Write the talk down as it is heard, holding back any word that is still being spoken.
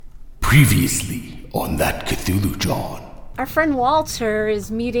Previously on that Cthulhu John. Our friend Walter is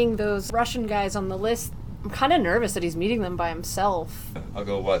meeting those Russian guys on the list. I'm kind of nervous that he's meeting them by himself. I'll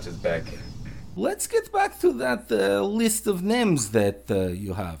go watch his back. Let's get back to that list of names that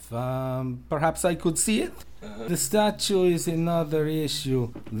you have. Perhaps I could see it? The statue is another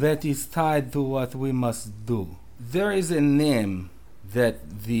issue that is tied to what we must do. There is a name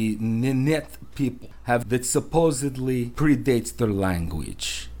that the Neneth people have that supposedly predates their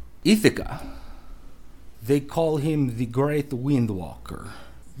language. Ithaca. They call him the Great Windwalker.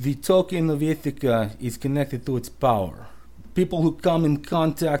 The token of Ithaca is connected to its power. People who come in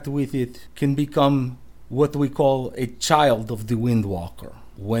contact with it can become what we call a child of the Windwalker.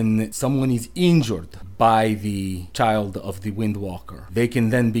 When someone is injured by the child of the Windwalker, they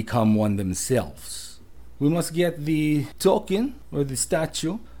can then become one themselves. We must get the token, or the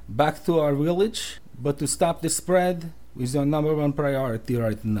statue, back to our village, but to stop the spread is our number one priority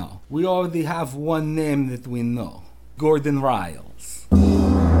right now. We already have one name that we know, Gordon Riles.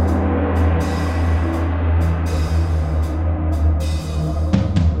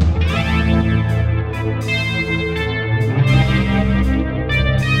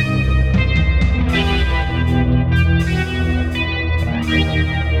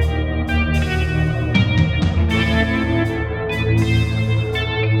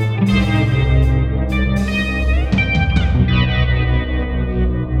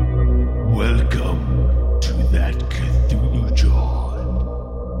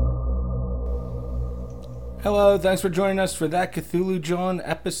 Hello, thanks for joining us for That Cthulhu John,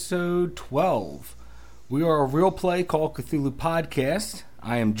 episode 12. We are a real play called Cthulhu Podcast.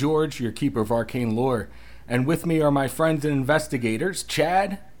 I am George, your keeper of arcane lore, and with me are my friends and investigators,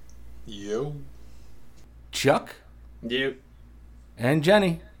 Chad. Yo. Chuck. You. And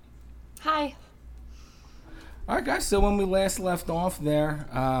Jenny. Hi. Alright guys, so when we last left off there,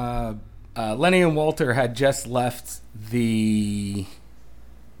 Lenny and Walter had just left the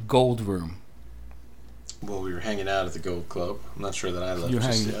Gold Room. Well, we were hanging out at the Gold Club. I'm not sure that I left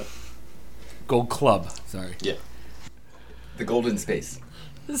just yet. Gold Club, sorry. Yeah. The Golden Space.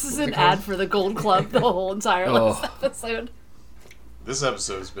 This is an ad for the Gold Club the whole entire last episode. This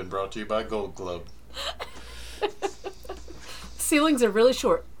episode has been brought to you by Gold Club. Ceilings are really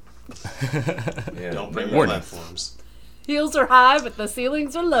short. Yeah. Don't bring your platforms. Heels are high, but the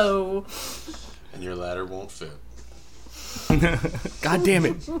ceilings are low. And your ladder won't fit. God damn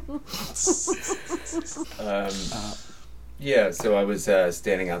it. Yeah, so I was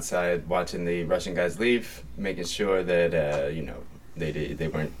standing outside watching the Russian guys leave, making sure that, they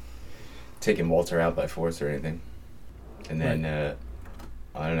weren't taking Walter out by force or anything. And then,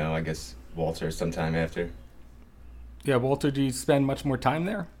 I don't know, I guess Walter sometime after. Yeah, Walter, do you spend much more time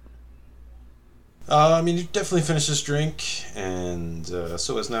there? He definitely finished his drink, and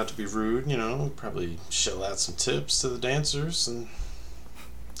so as not to be rude, probably shell out some tips to the dancers and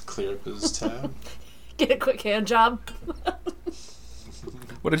clear up his tab. Get a quick hand job.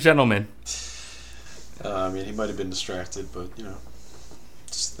 What a gentleman. He might have been distracted, but,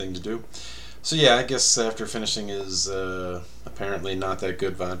 it's the thing to do. So, yeah, I guess after finishing his apparently not that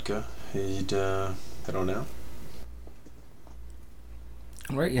good vodka, he'd head on out.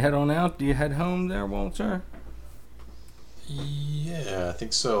 All right, you head on out. Do you head home there, Walter? Yeah, I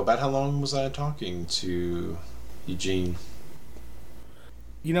think so. About how long was I talking to Eugene?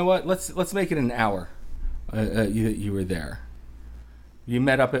 You know what? Let's make it an hour. You were there. You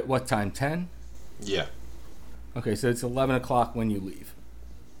met up at what time? 10? Yeah. Okay, so it's 11 o'clock when you leave.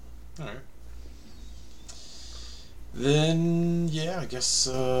 All right. Then, yeah, I guess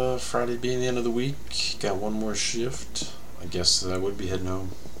Friday being the end of the week, got one more shift. I guess I would be heading home.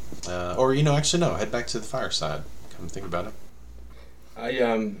 Actually, no, head back to the fireside. Come think about it.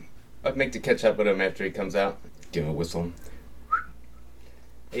 I'd make to catch up with him after he comes out. Give him a whistle.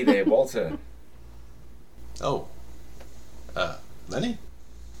 Hey there, Walter. Oh. Lenny?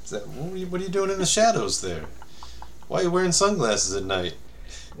 What are you doing in the shadows there? Why are you wearing sunglasses at night?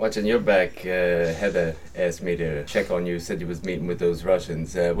 Watching your back, Heather asked me to check on you, said you was meeting with those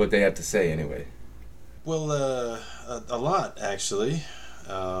Russians. What'd they have to say, anyway? Well, a lot, actually.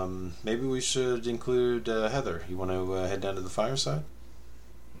 Maybe we should include Heather. You want to head down to the fireside?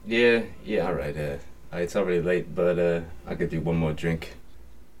 Yeah, all right. It's already late, but I could do one more drink.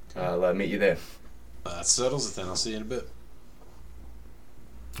 I'll meet you there. That settles it then. I'll see you in a bit.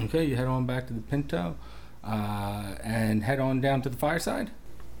 Okay, you head on back to the Pinto and head on down to the fireside?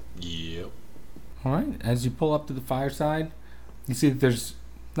 Yep. All right, as you pull up to the fireside, you see that there's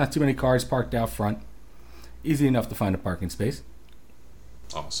not too many cars parked out front. Easy enough to find a parking space.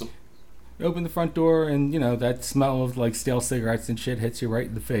 Awesome. You open the front door and, that smell of, stale cigarettes and shit hits you right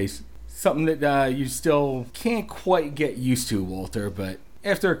in the face. Something that you still can't quite get used to, Walter, but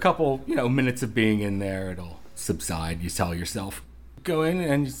after a couple, minutes of being in there, it'll subside, you tell yourself. Go in,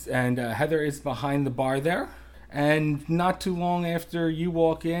 and Heather is behind the bar there. And not too long after you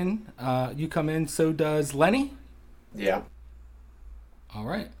walk in, you come in, so does Lenny. Yeah. All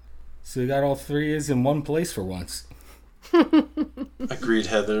right. So we got all three is in one place for once. I greet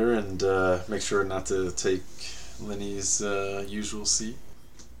Heather and make sure not to take Lenny's usual seat.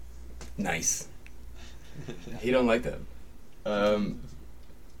 Nice. He don't like that.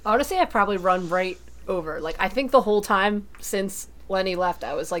 Honestly, I probably run right over. Like, I think the whole time since Lenny left,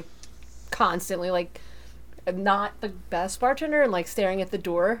 I was, like, constantly, like, not the best bartender and, like, staring at the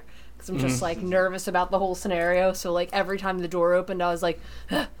door. Because I'm just, like, nervous about the whole scenario. So, like, every time the door opened, I was like,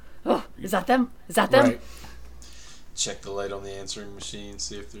 oh, is that them? Is that them? Right. Check the light on the answering machine,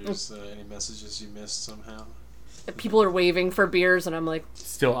 see if there's any messages you missed somehow. People are waving for beers, and I'm like...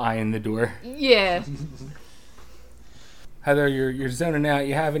 Still eyeing the door. Yeah. Heather, you're zoning out.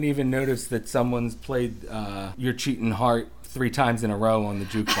 You haven't even noticed that someone's played Your Cheating Heart 3 times in a row on the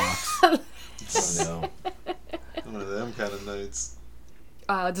jukebox. Oh, no. One of them kind of nights.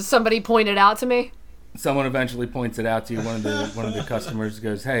 Does somebody point it out to me? Someone eventually points it out to you. One of the customers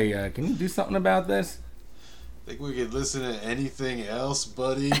goes, "Hey, can you do something about this?" Think we could listen to anything else,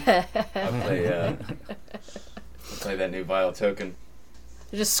 buddy? I'll play that new Vile Token.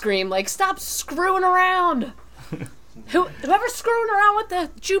 I just scream, like, stop screwing around! Whoever's screwing around with the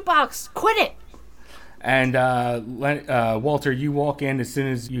jukebox, quit it! And Walter, you walk in as soon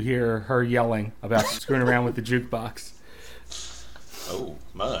as you hear her yelling about screwing around with the jukebox. Oh,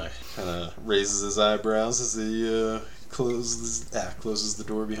 my. Kind of raises his eyebrows as he closes the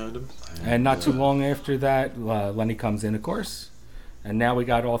door behind him. And not too long after that, Lenny comes in, of course. And now we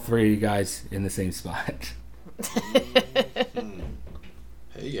got all three of you guys in the same spot.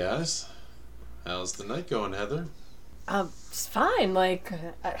 Hey, guys. How's the night going, Heather? It's fine. Like,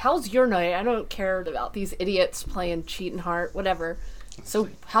 how's your night? I don't care about these idiots playing Cheatin' Heart, whatever. So,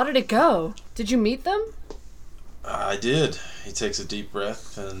 how did it go? Did you meet them? I did. He takes a deep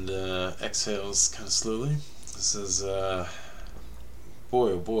breath and exhales kind of slowly. He says, boy,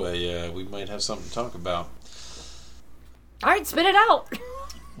 oh boy, we might have something to talk about. Alright, spit it out!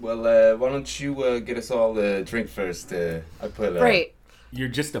 Well, why don't you get us all a drink first? I put Right. You're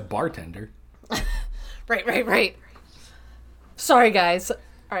just a bartender. Right. Sorry, guys.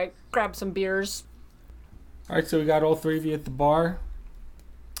 Alright, grab some beers. All right, so we got all three of you at the bar.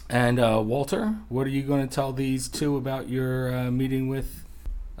 And Walter, what are you going to tell these two about your meeting with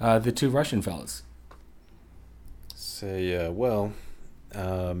the 2 Russian fellas? Say,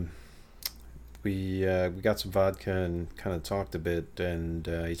 we got some vodka and kind of talked a bit, and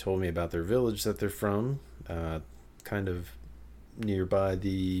he told me about their village that they're from, kind of nearby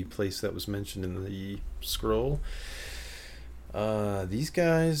the place that was mentioned in the scroll. These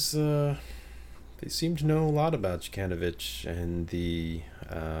guys, they seem to know a lot about Jukanovic and the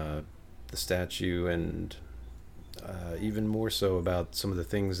statue, and even more so about some of the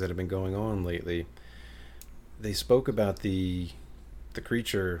things that have been going on lately. They spoke about the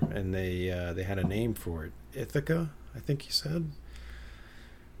creature, and they had a name for it. Ithaca, I think he said.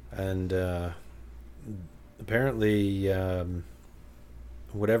 And apparently,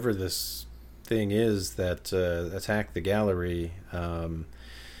 whatever this thing is that attacked the gallery,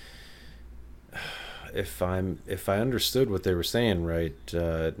 if I understood what they were saying right,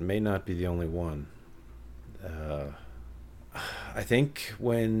 it may not be the only one. I think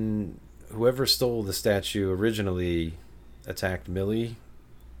when whoever stole the statue originally attacked Millie,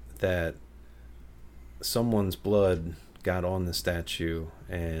 that someone's blood got on the statue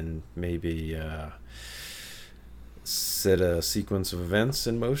and maybe set a sequence of events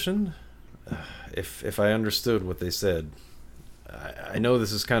in motion. If I understood what they said, I know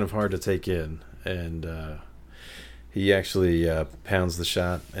this is kind of hard to take in, and he actually pounds the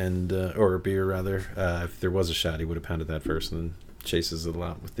shot or a beer rather. If there was a shot, he would have pounded that first and then chases it a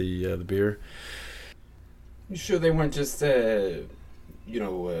lot with the beer. You sure they weren't just being a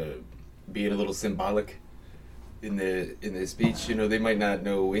little symbolic in their speech? They might not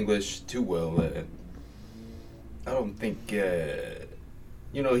know English too well. I don't think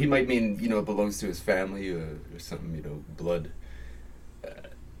he might mean it belongs to his family or something. Blood.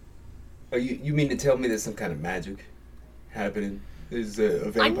 You mean to tell me there's some kind of magic happening? There's a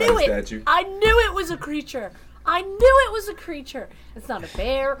vampire statue. I knew it was a creature. It's not a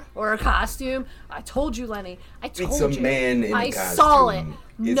bear or a costume. I told you, Lenny. It's a man in a costume. I saw it.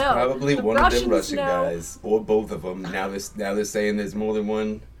 It's probably the one Russians of them Russian know. guys, or both of them. Now they're saying there's more than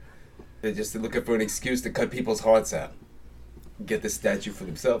one. They're just looking for an excuse to cut people's hearts out. get the statue for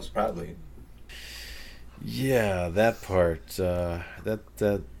themselves, probably. Yeah, that part.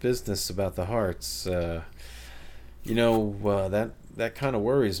 That business about the hearts. That kind of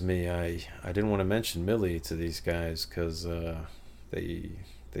worries me. I didn't want to mention Millie to these guys because they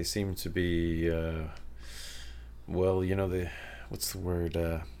seem to be what's the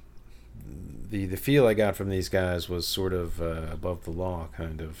word? The feel I got from these guys was sort of above the law,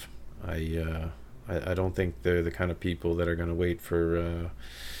 kind of. I don't think they're the kind of people that are going to wait for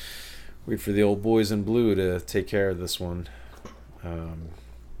the old boys in blue to take care of this one.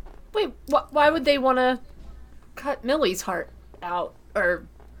 Wait, why would they want to cut Millie's heart out or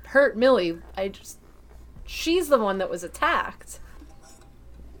hurt Millie? She's the one that was attacked.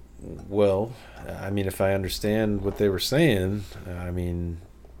 Well, I mean, if I understand what they were saying, I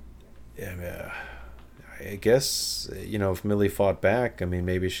guess, if Millie fought back, I mean,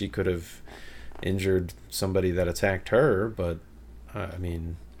 maybe she could have injured somebody that attacked her, but,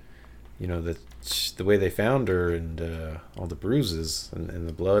 the way they found her and all the bruises and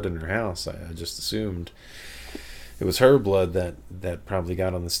the blood in her house, I just assumed it was her blood that probably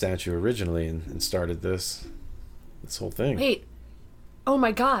got on the statue originally and started this whole thing. Wait. Oh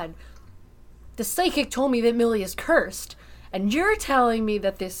my god. The psychic told me that Millie is cursed, and you're telling me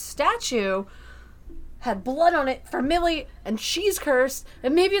that this statue had blood on it from Millie, and she's cursed,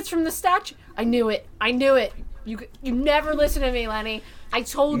 and maybe it's from the statue. I knew it. You never listen to me, Lenny. I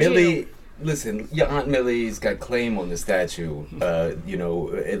told Millie, listen, your Aunt Millie's got claim on the statue.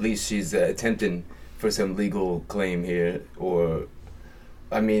 At least she's attempting for some legal claim here, or,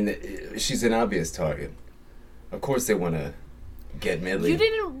 she's an obvious target. Of course they want to get Millie.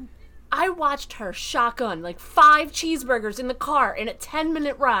 I watched her shotgun 5 cheeseburgers in the car in a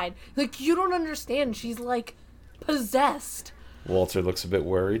 10-minute ride. You don't understand. She's possessed. Walter looks a bit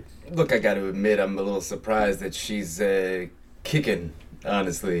worried. Look, I got to admit, I'm a little surprised that she's kicking,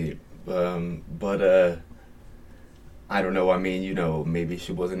 honestly. But I don't know. Maybe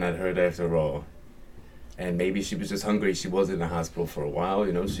she wasn't that hurt after all. And maybe she was just hungry. She was in the hospital for a while.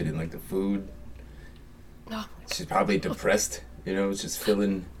 She didn't like the food. Oh. She's probably depressed. Just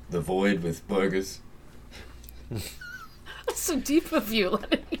filling the void with burgers. That's so deep of you,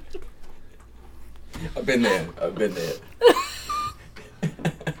 Lenny. I've been there.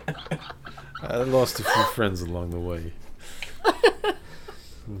 I lost a few friends along the way.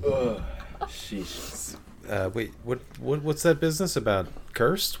 Sheesh. Wait, what's that business about?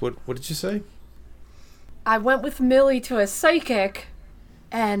 Cursed? What did you say? I went with Millie to a psychic,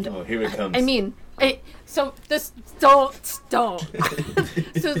 and here it comes. Don't.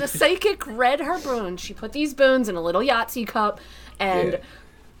 So the psychic read her boons. She put these boons in a little Yahtzee cup, and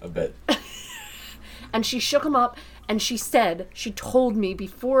I bet. And she shook them up, and she told me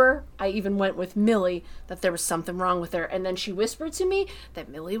before I even went with Millie that there was something wrong with her, and then she whispered to me that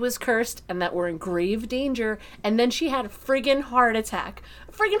Millie was cursed and that we're in grave danger, and then she had a friggin' heart attack.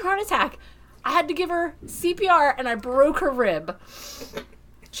 I had to give her CPR, and I broke her rib.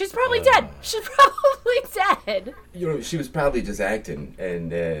 She's probably dead. She was probably just acting,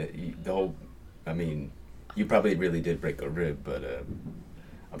 and you probably really did break a rib, but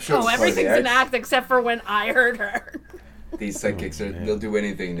I'm sure. Oh, everything's an act except for when I hurt her. These psychics they'll do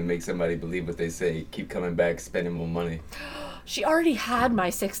anything to make somebody believe what they say. Keep coming back, spending more money. She already had my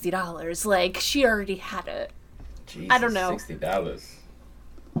 $60. She already had it. Jesus, I don't know. $60.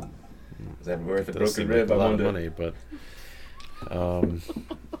 Is that worth a broken Like rib? a lot of money, but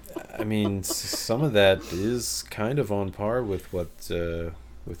some of that is kind of on par with what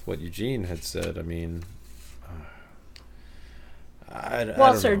Eugene had said.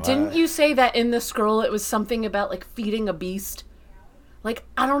 Walter, didn't you say that in the scroll it was something about feeding a beast? I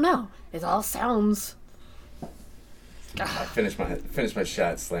don't know. It all sounds. I finish my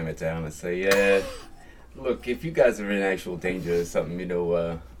shot, slam it down, and say, "Yeah, look, if you guys are in actual danger or something,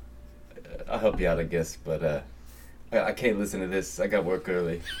 I'll help you out, I guess. But I can't listen to this. I got work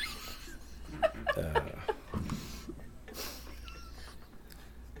early."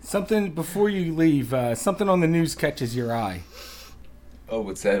 Something before you leave. Something on the news catches your eye. Oh,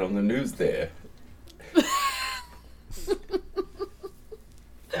 what's that on the news there? It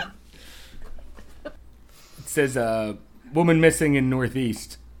says "woman missing in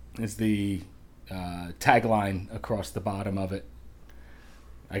Northeast" is the tagline across the bottom of it.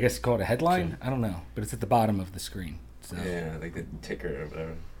 I guess you call it a headline. I don't know, but it's at the bottom of the screen. So. Yeah, like the ticker or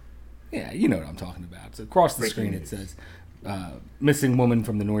whatever. Yeah, you know what I'm talking about. So across the screen news. it says "missing woman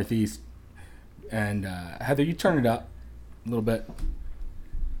from the Northeast," and Heather, you turn it up a little bit,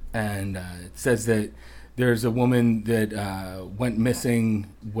 and it says that There's a woman that went missing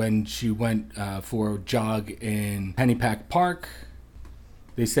when she went for a jog in Pennypack Park.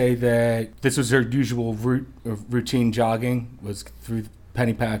 They say that this was her usual routine jogging, was through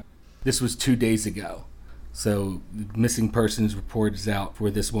Pennypack. This was 2 days ago. So missing persons report is out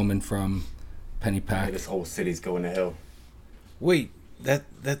for this woman from Pennypack. This whole city's going to hell. Wait, that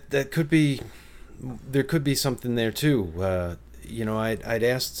could be. There could be something there too. I'd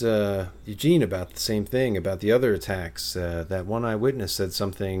asked Eugene about the same thing, about the other attacks. That one eyewitness said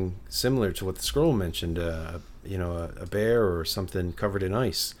something similar to what the scroll mentioned. A bear or something covered in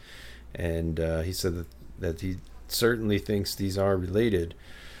ice, and he said that he certainly thinks these are related.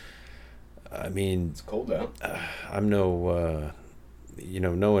 I mean, it's cold out. I'm no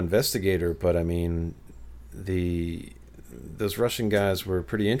investigator, but I mean, those Russian guys were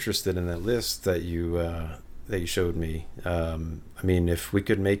pretty interested in that list that you showed me. I mean, if we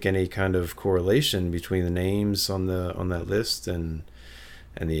could make any kind of correlation between the names on that list and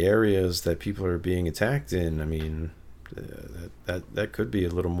the areas that people are being attacked in, I mean, that could be a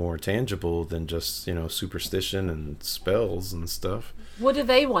little more tangible than just superstition and spells and stuff. What do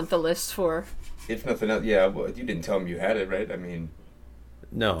they want the list for? If nothing else, yeah. Well, you didn't tell them you had it, right? I mean,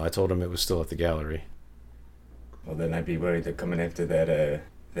 no, I told him it was still at the gallery. Well, then I'd be worried they're coming after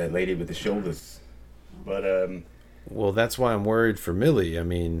that lady with the shoulders. But well, that's why I'm worried for Millie. I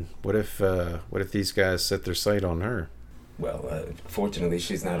mean, what if these guys set their sight on her? Well, fortunately,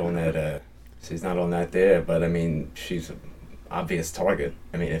 she's not on that. She's not on that there. But I mean, she's an obvious target.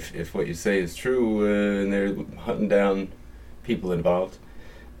 I mean, if what you say is true and they're hunting down people involved,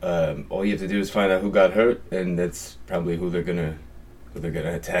 all you have to do is find out who got hurt, and that's probably who they're gonna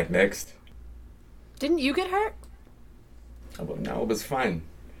attack next. Didn't you get hurt? Oh, well, no, it was fine.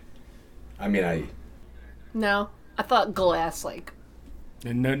 I mean, No, I thought glass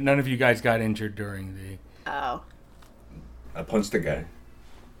And none of you guys got injured during the... Oh. I punched the guy.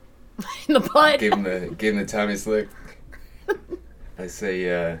 In the butt. Gave him the Tommy Slick. I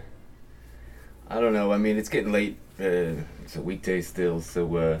say, I don't know. I mean, it's getting late. It's a weekday still,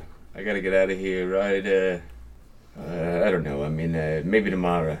 so I gotta get out of here, right? I don't know. I mean, maybe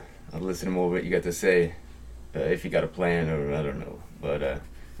tomorrow I'll listen to more of what you got to say. If you got a plan, or I don't know. But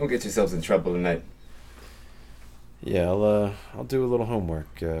don't get yourselves in trouble tonight. Yeah, I'll do a little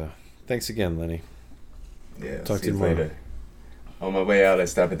homework. Thanks again, Lenny. Yeah, talk to you later. tomorrow. On my way out, I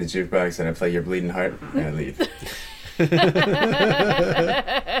stop at the jukebox and I play Your Bleeding Heart, and I leave.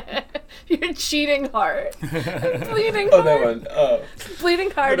 Your cheating heart. Bleeding Oh, heart. that one. Oh.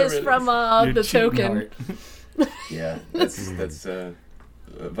 Bleeding heart is from the token. Yeah, that's a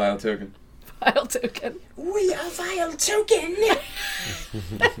vile token. Vile token. We are vile token.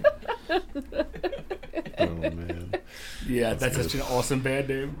 Oh man. Yeah, that's such an awesome band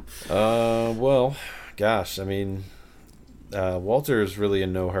name. Well, gosh, I mean, Walter is really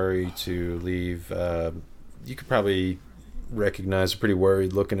in no hurry to leave. You could probably recognize a pretty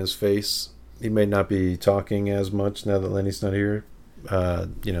worried look in his face. He may not be talking as much now that Lenny's not here,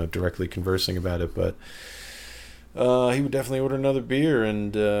 directly conversing about it, but he would definitely order another beer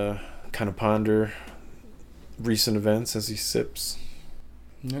and kind of ponder recent events as he sips.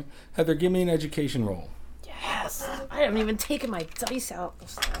 Yeah. Heather, give me an education roll. Yes. I haven't even taken my dice out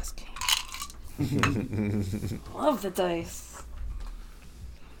this last game. Love the dice.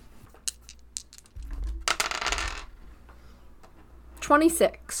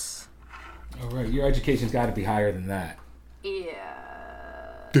 $26. All right, your education's got to be higher than that.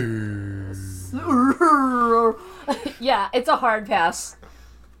 Yeah. Yeah, it's a hard pass.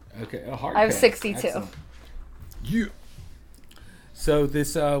 Okay, a hard I have pass. 62. Excellent. Yeah. So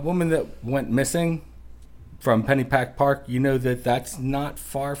this woman that went missing from Pennypack Park, you know that's not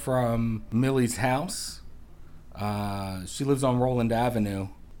far from Millie's house. She lives on Roland Avenue,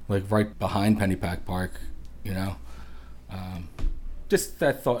 like right behind Pennypack Park, Just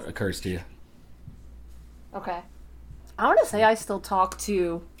that thought occurs to you. Okay. I want to say I still talk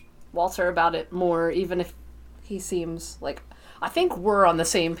to Walter about it more, even if he seems like... I think we're on the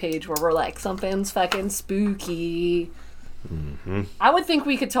same page where we're like, something's fucking spooky. Mm-hmm. I would think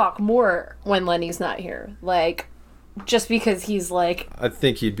we could talk more when Lenny's not here. Like, just because he's like... I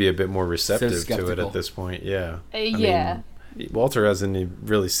think he'd be a bit more receptive So to it at this point, yeah. yeah. I mean, Walter hasn't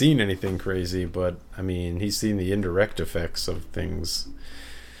really seen anything crazy, but, I mean, he's seen the indirect effects of things.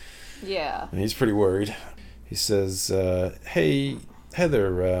 Yeah. And he's pretty worried. He says, hey,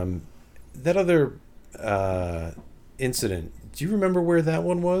 Heather, that other incident, do you remember where that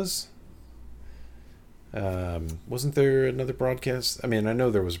one was? Wasn't there another broadcast? I mean, I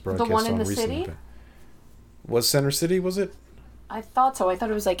know there was a broadcast The one in on the recently, city? Was Center City, was it? I thought so. I thought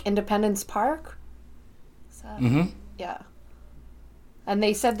it was like Independence Park. Is that? Mm-hmm. Yeah. And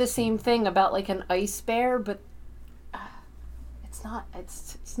they said the same thing about like an ice bear, but it's not.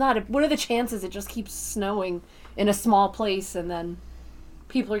 It's not. What are the chances it just keeps snowing in a small place and then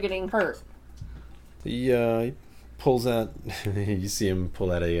people are getting hurt? He pulls out. You see him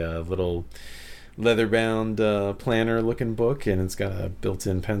pull out a little leather-bound planner-looking book, and it's got a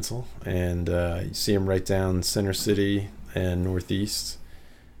built-in pencil. And you see him write down Center City and Northeast.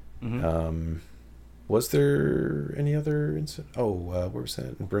 Mm-hmm. Was there any other incident? Oh, where was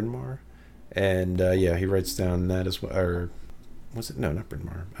that? In Bryn Mawr? And yeah, he writes down that as well. Or was it? No, not Bryn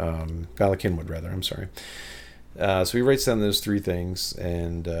Mawr. Gala Kinwood, rather. I'm sorry. So he writes down those three things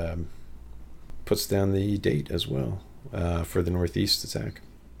and puts down the date as well for the Northeast attack.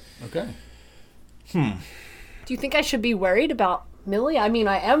 Okay. Do you think I should be worried about Millie? I mean,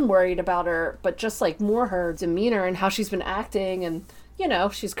 I am worried about her, but just like more her demeanor and how she's been acting, and you know,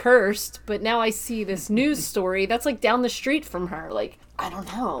 she's cursed, but now I see this news story that's like down the street from her. Like, I don't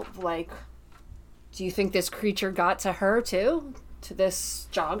know. Like, do you think this creature got to her too? To this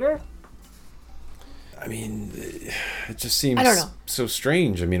jogger? I mean, it just seems I don't know. so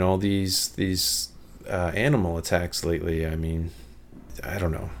strange. I mean, all these animal attacks lately. I mean, I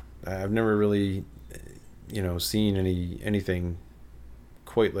don't know. I've never really, seen anything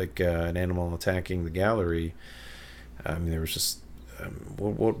quite like an animal attacking the gallery. I mean, there was just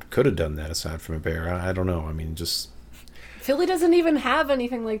what could have done that aside from a bear? I don't know. I mean, just Philly doesn't even have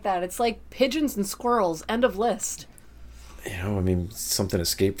anything like that. It's like pigeons and squirrels. End of list. I mean, something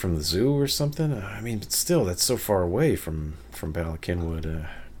escaped from the zoo or something. I mean, but still, that's so far away from Ballackinwood.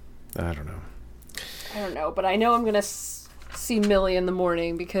 I don't know. I don't know, but I know I'm gonna see Millie in the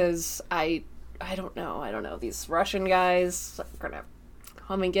morning because I don't know. These Russian guys are gonna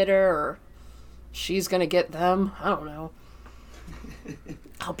come and get her, or she's gonna get them. I don't know.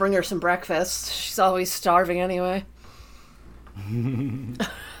 I'll bring her some breakfast. She's always starving anyway.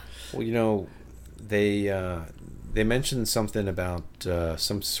 Well, they mentioned something about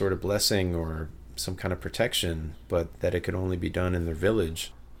some sort of blessing or some kind of protection, but that it could only be done in their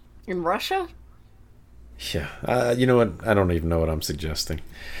village. In Russia? Yeah. You know what? I don't even know what I'm suggesting.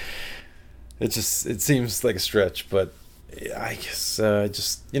 It seems like a stretch, but I guess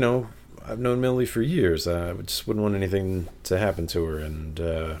I've known Millie for years. I just wouldn't want anything to happen to her, and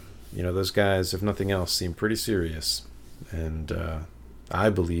those guys, if nothing else, seem pretty serious, and I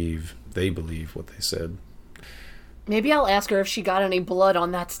believe they believe what they said. Maybe I'll ask her if she got any blood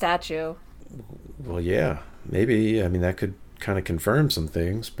on that statue. Well, yeah, maybe. I mean, that could kind of confirm some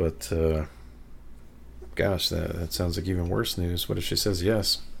things, but gosh, that sounds like even worse news. What if she says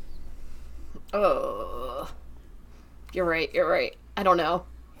yes? Oh, you're right. I don't know.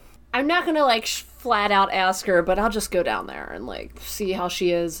 I'm not gonna flat out ask her, but I'll just go down there and see how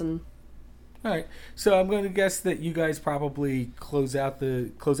she is. And all right, so I'm going to guess that you guys probably close out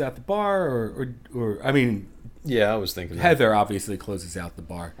the bar, or I mean, yeah, I was thinking Heather obviously closes out the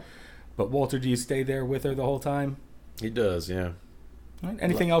bar, but Walter, do you stay there with her the whole time? He does, yeah. All right.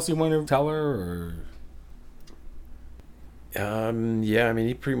 Anything else you want to tell her, or? Yeah, I mean,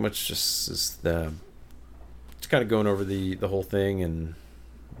 he pretty much just is just kind of going over the whole thing, and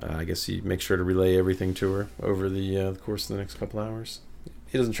I guess he makes sure to relay everything to her over the course of the next couple hours.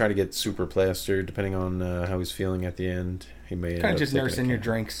 He doesn't try to get super plastered, depending on how he's feeling at the end. He may kind of just nursing your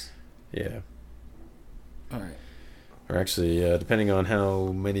drinks. Yeah. All right. Or actually, depending on how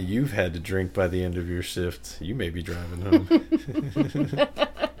many you've had to drink by the end of your shift, you may be driving home.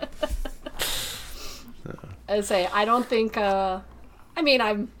 I say I don't think. I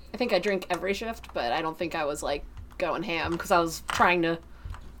think I drink every shift, but I don't think I was going ham because I was trying to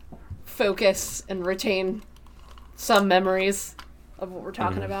focus and retain some memories of what we're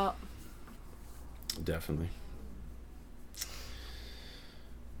talking about. Definitely.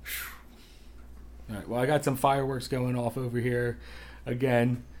 All right. Well, I got some fireworks going off over here.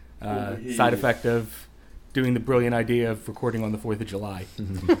 Again, side effect of doing the brilliant idea of recording on the 4th of July.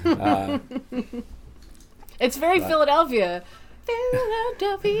 It's very Philadelphia.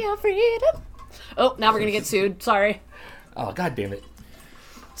 Philadelphia freedom. Oh, now we're going to get sued. Sorry. Oh, God damn it.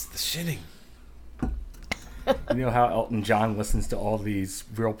 It's the shitting. You know how Elton John listens to all these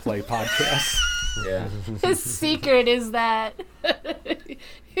real play podcasts? Yeah. His secret is that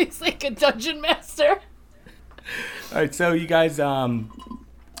he's like a dungeon master. All right, so you guys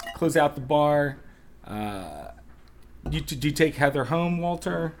close out the bar. Do you take Heather home,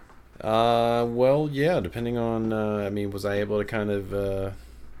 Walter? Well, yeah, depending on, was I able to kind of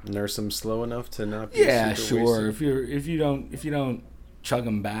nurse him slow enough to not be Yeah, super sure. wasted? If you don't chug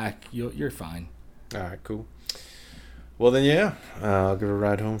him back, you're fine. All right, cool. Well, then, yeah, I'll give her a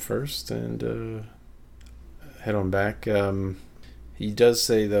ride home first, and head on back. He does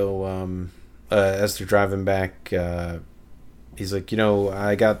say, though, as they're driving back, he's like,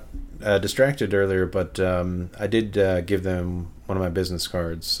 I got distracted earlier, but I did give them one of my business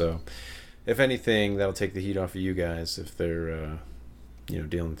cards. So, if anything, that'll take the heat off of you guys if they're,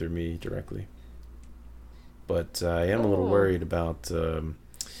 dealing through me directly. But I am a little worried about, that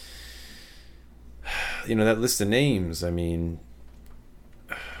list of names. I mean,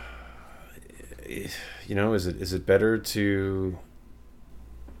 is it better to,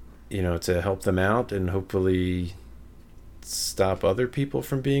 to help them out and hopefully stop other people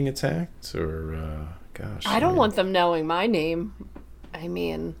from being attacked? Or, gosh. I don't want them knowing my name. I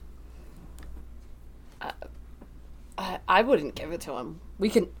mean, I wouldn't give it to them.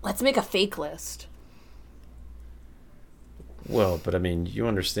 Let's make a fake list. Well, but I mean, you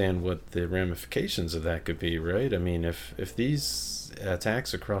understand what the ramifications of that could be, right? I mean, if these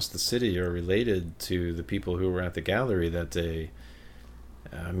attacks across the city are related to the people who were at the gallery that day,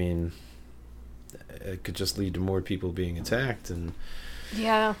 I mean, it could just lead to more people being attacked. And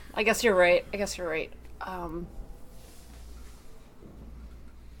yeah, I guess you're right.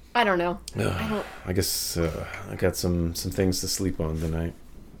 I don't know. I guess I got some things to sleep on tonight.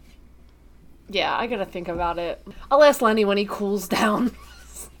 Yeah, I gotta think about it. I'll ask Lenny when he cools down.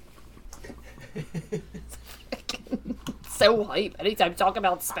 So hype anytime you talk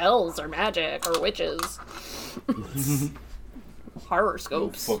about spells or magic or witches.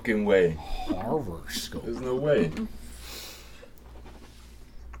 Horoscopes. No fucking way. Horoscope. There's no way.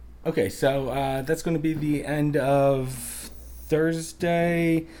 Okay, so that's going to be the end of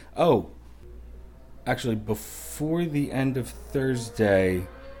Thursday. Oh, actually, before the end of Thursday,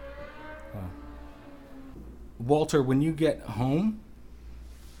 Walter, when you get home,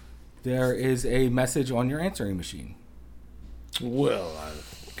 there is a message on your answering machine. Well, I'm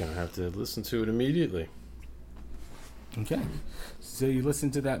going to have to listen to it immediately. Okay. So you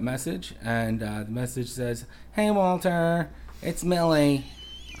listen to that message, and the message says, "Hey, Walter, it's Millie.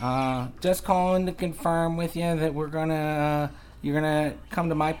 Just calling to confirm with you that you're gonna come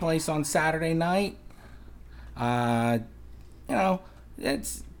to my place on Saturday night.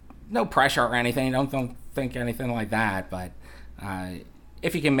 It's no pressure or anything. Don't think anything like that. But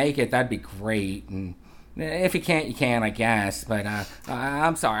if you can make it, that'd be great. And if you can't, you can, I guess. But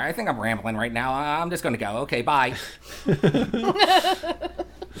I'm sorry. I think I'm rambling right now. I'm just gonna go. Okay, bye."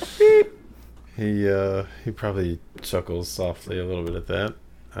 He probably chuckles softly a little bit at that.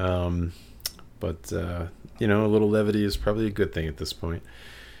 But a little levity is probably a good thing at this point.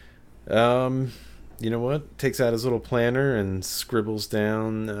 You know what? Takes out his little planner and scribbles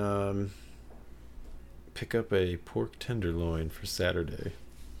down, pick up a pork tenderloin for Saturday.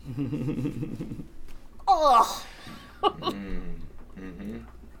 Oh. Mm-hmm.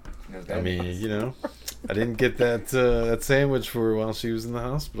 No, I mean, I didn't get that sandwich for her while she was in the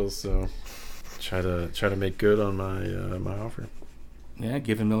hospital, so try to make good on my my offer. Yeah,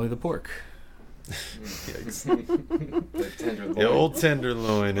 giving Millie the pork. Yikes. The tenderloin. The old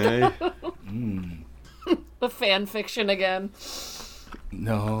tenderloin, eh? The fan fiction again.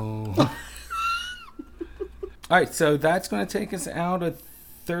 No. All right, so that's going to take us out of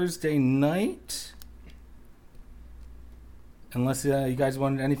Thursday night. Unless you guys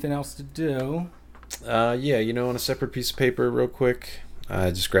wanted anything else to do. On a separate piece of paper real quick.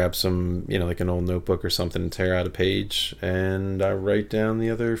 I just grab some, like an old notebook or something and tear out a page, and I write down the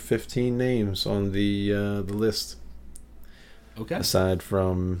other 15 names on the list. Okay. Aside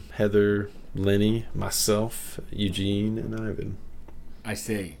from Heather, Lenny, myself, Eugene, and Ivan. I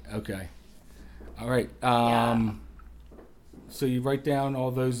see. Okay. All right. Yeah. So you write down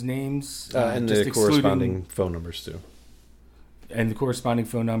all those names. And just the corresponding phone numbers, too. And the corresponding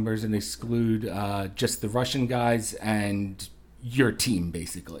phone numbers, and exclude just the Russian guys and your team,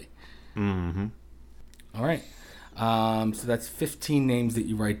 basically. Mm-hmm. All right. So that's 15 names that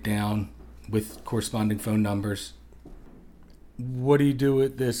you write down with corresponding phone numbers. What do you do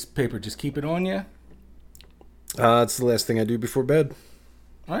with this paper? Just keep it on you? It's the last thing I do before bed.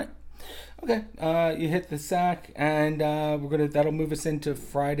 All right. Okay. You hit the sack, and that'll move us into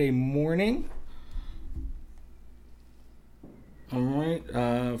Friday morning. All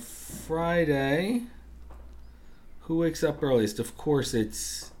right. Friday. Who wakes up earliest? Of course,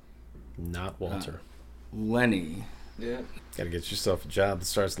 it's Not Walter. Lenny. Yeah. Gotta get yourself a job that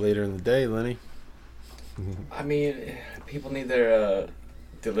starts later in the day, Lenny. I mean, people need their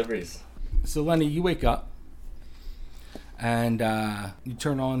deliveries. So, Lenny, you wake up, and you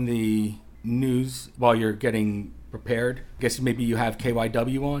turn on the news while you're getting prepared. I guess maybe you have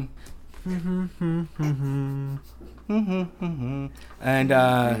KYW on? And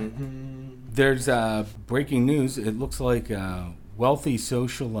there's breaking news. It looks like wealthy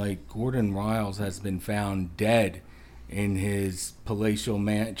socialite Gordon Riles has been found dead in his palatial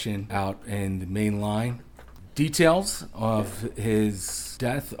mansion out in the main line. Details of his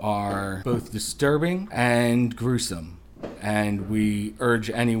death are both disturbing and gruesome, and we urge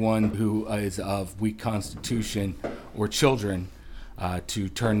anyone who is of weak constitution or children to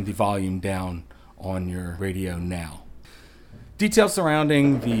turn the volume down on your radio now. Details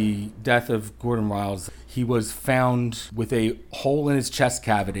surrounding the death of Gordon Riles: he was found with a hole in his chest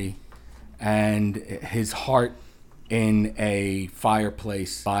cavity and his heart in a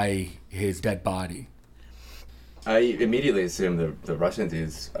fireplace by his dead body. I immediately assumed the Russian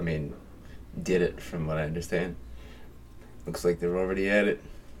dudes, did it from what I understand. Looks like they're already at it.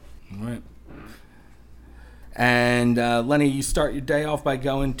 All right. And Lenny, you start your day off by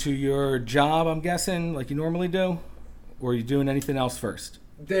going to your job, I'm guessing, like you normally do? Or are you doing anything else first?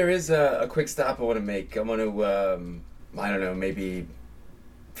 There is a quick stop I want to make. I want to, maybe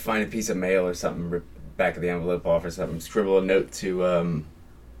find a piece of mail or something, rip back of the envelope off or something, scribble a note to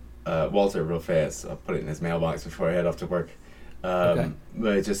Walter real fast. I'll put it in his mailbox before I head off to work. Okay.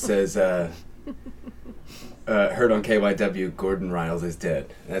 But it just says, heard on KYW, Gordon Riles is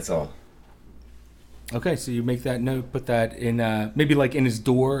dead. That's all. Okay, so you make that note, put that in, maybe like in his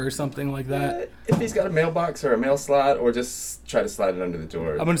door or something like that? If he's got a mailbox or a mail slot, or just try to slide it under the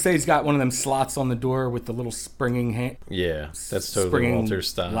door. I'm going to say he's got one of them slots on the door with the little springing hand. Yeah, that's totally springing Walter's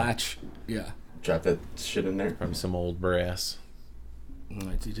style. Latch. Yeah. Drop that shit in there. From some old brass. All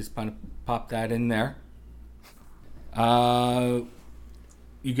right, so you just kind of pop that in there. You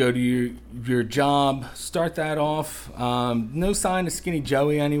go to your job, start that off. No sign of Skinny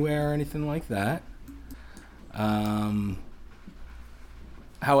Joey anywhere or anything like that.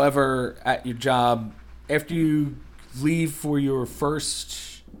 However, at your job, after you leave for your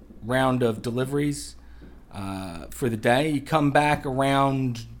first round of deliveries for the day, you come back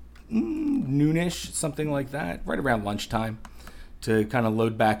around noonish, something like that, right around lunchtime, to kind of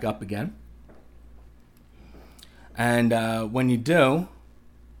load back up again. And when you do,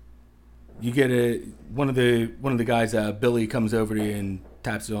 you get one of the guys, Billy, comes over to you and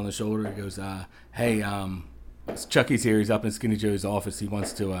taps you on the shoulder. He goes, "Hey, Chucky's here. He's up in Skinny Joe's office. He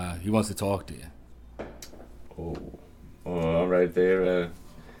wants to talk to you." Oh, all right there.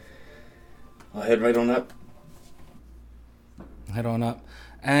 I'll head right on up. Head on up,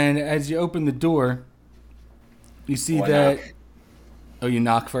 and as you open the door, you see I that. knock? Oh, you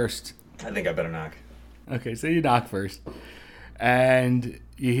knock first. I think I better knock. Okay, so you knock first, and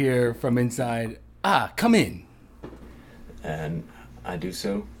you hear from inside, "Come in." And I do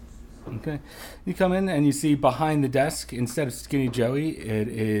so. Okay. You come in and you see behind the desk, instead of Skinny Joey, it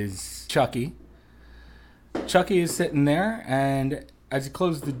is Chucky. Chucky is sitting there, and as you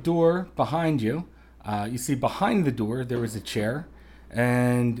close the door behind you, you see behind the door there is a chair,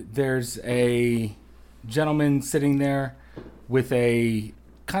 and there's a gentleman sitting there with a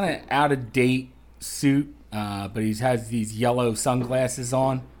kind of out-of-date suit, but he has these yellow sunglasses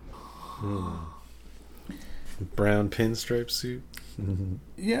on. Brown pinstripe suit.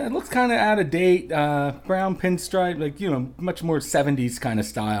 Yeah, it looks kind of out of date. Brown pinstripe, much more 70s kind of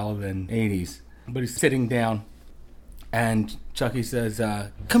style than 80s. But he's sitting down, and Chucky says,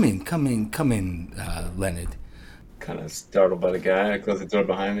 come in, Leonard. Kind of startled by the guy. I close the door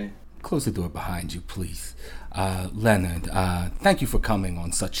behind me. Close the door behind you, please. Leonard, thank you for coming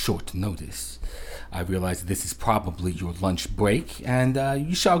on such short notice. I realize this is probably your lunch break, and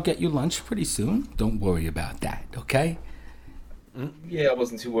you shall get your lunch pretty soon. Don't worry about that, okay? Yeah, I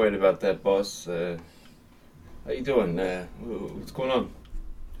wasn't too worried about that, boss. How you doing? What's going on?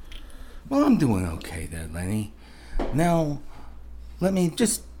 Well, I'm doing okay there, Lenny. Now, let me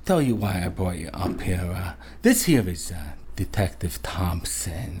just tell you why I brought you up here. This here is Detective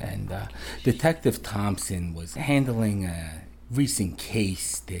Thompson, and Detective Thompson was handling a recent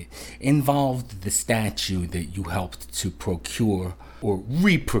case that involved the statue that you helped to procure, or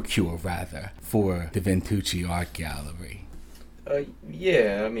re-procure rather, for the Ventucci Art Gallery.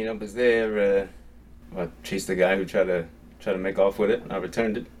 Yeah, I was there. I chased the guy who tried to make off with it. I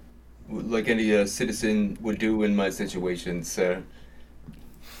returned it, like any citizen would do in my situation, sir.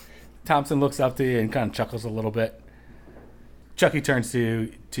 Thompson looks up to you and kind of chuckles a little bit. Chucky turns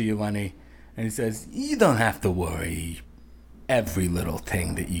to you, Lenny, and he says, "You don't have to worry every little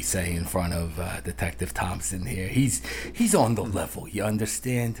thing that you say in front of Detective Thompson here. He's on the level, you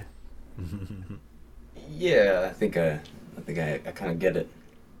understand?" Yeah, I think I kind of get it.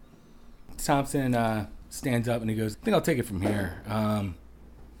 Thompson stands up and he goes, "I think I'll take it from here.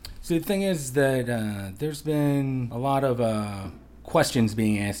 So the thing is that there's been a lot of questions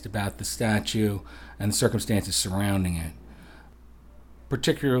being asked about the statue and the circumstances surrounding it.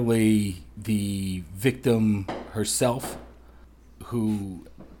 Particularly the victim herself, who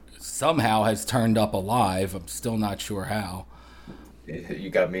somehow has turned up alive. I'm still not sure how. You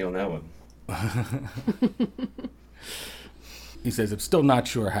got me on that one. He says, I'm still not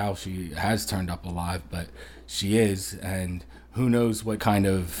sure how she has turned up alive, but she is, and who knows what kind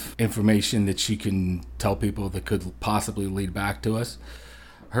of information that she can tell people that could possibly lead back to us.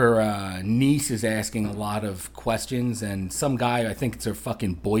 Her niece is asking a lot of questions, and some guy, I think it's her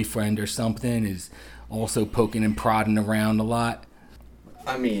fucking boyfriend or something, is also poking and prodding around a lot.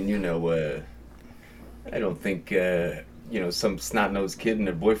 I mean, I don't think, some snot-nosed kid and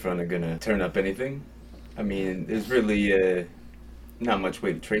their boyfriend are gonna turn up anything. I mean, there's really not much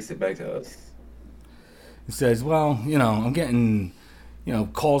way to trace it back to us. He says, well, I'm getting,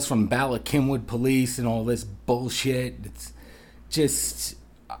 calls from Bala Kimwood police and all this bullshit. It's just...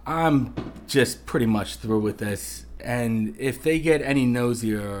 I'm just pretty much through with this, and if they get any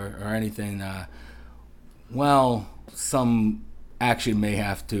nosier or anything, some action may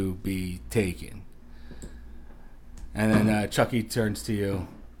have to be taken. And then Chucky turns to you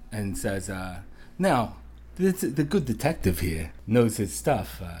and says, now, the good detective here knows his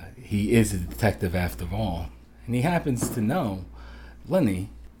stuff. He is a detective after all, and he happens to know,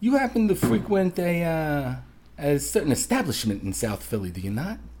 Lenny, you happen to frequent a certain establishment in South Philly, do you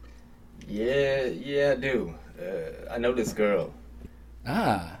not? Yeah, I do. I know this girl.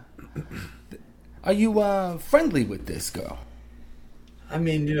 Ah. Are you friendly with this girl? I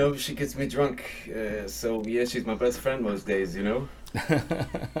mean, she gets me drunk. So, yeah, she's my best friend most days,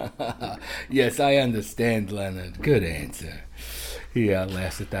 Yes, I understand, Leonard. Good answer. He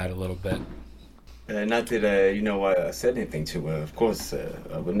laughs at that a little bit. Not that, I said anything to her. Of course,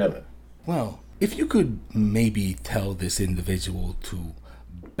 I would never. Well, if you could maybe tell this individual to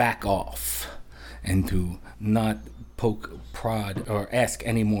back off and to not poke, prod, or ask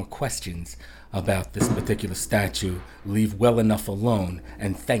any more questions about this particular statue, leave well enough alone,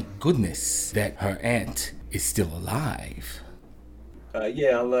 and thank goodness that her aunt is still alive.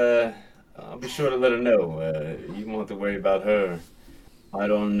 I'll be sure to let her know. You won't have to worry about her. I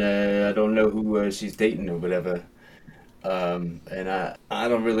don't know who she's dating or whatever. And I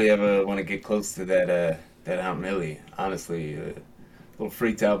don't really ever want to get close to that Aunt Millie. Honestly, a little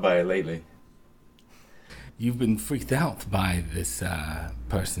freaked out by it lately. You've been freaked out by this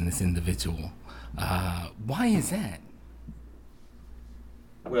person, this individual. Why is that?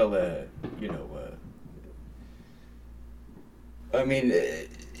 Well, I mean, it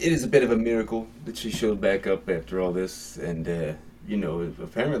is a bit of a miracle that she showed back up after all this, and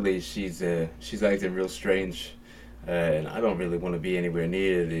apparently she's acting real strange, and I don't really want to be anywhere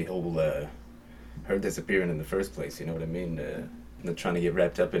near the whole her disappearing in the first place. You know what I mean? Not trying to get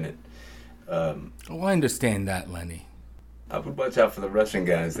wrapped up in it. I understand that, Lenny. I would watch out for the Russian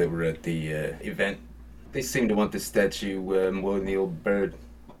guys that were at the event. They seem to want the statue more than the old bird.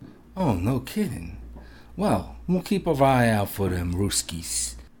 Oh, no kidding. Well, we'll keep our eye out for them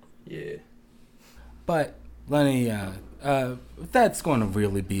Ruskies. Yeah. But, Lenny, that's going to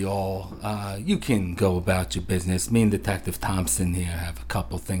really be all. You can go about your business. Me and Detective Thompson here have a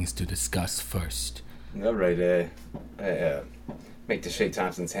couple things to discuss first. All right, I make to shake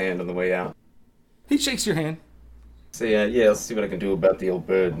Thompson's hand on the way out. He shakes your hand. Say, I'll see what I can do about the old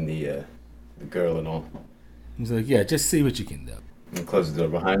bird and the girl and all. He's like, yeah, just see what you can do. And close the door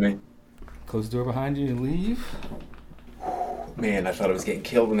behind me. Close the door behind you and leave. Man, I thought I was getting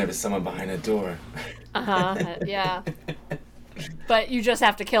killed when there was someone behind the door. Yeah. But you just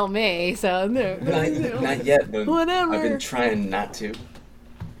have to kill me, so no. Not yet, but whatever. I've been trying not to.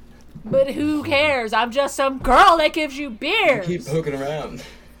 But who cares? I'm just some girl that gives you beers. You keep poking around.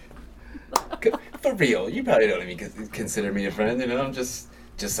 For real, you probably don't even consider me a friend, I'm just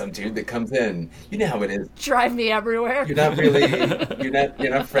some dude that comes in. You know how it is. Drive me everywhere. You're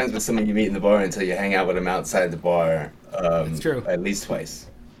not friends with someone you meet in the bar until you hang out with them outside the bar. It's true. At least twice.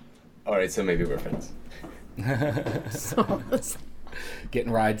 All right, so maybe we're friends.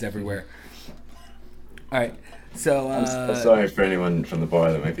 Getting rides everywhere. All right, so I'm sorry for anyone from the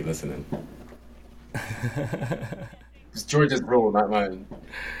bar that might be listening. It's George's rule, not mine.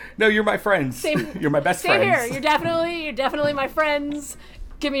 No, you're my friends. You're my best friends. Same here. You're definitely my friends.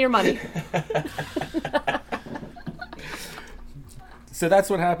 Give me your money. So that's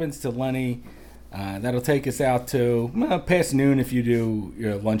what happens to Lenny. That'll take us out to past noon if you do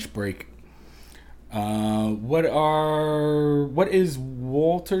your lunch break. What is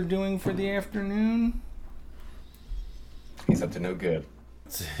Walter doing for the afternoon? He's up to no good.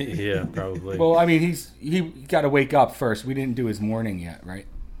 Yeah, probably. Well, I mean, he got to wake up first. We didn't do his morning yet, right?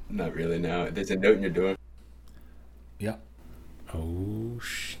 Not really, no. There's a note in your door. Yeah. Oh,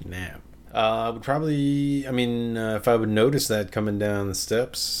 snap. I would probably, if I would notice that coming down the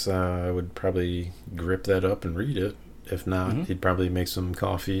steps, I would probably grip that up and read it. If not, he'd probably make some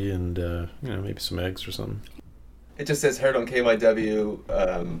coffee and, maybe some eggs or something. It just says, heard on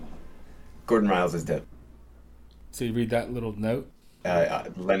KYW, Gordon Riles is dead. So you read that little note?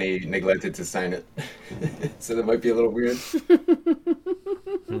 Lenny neglected to sign it. So that might be a little weird.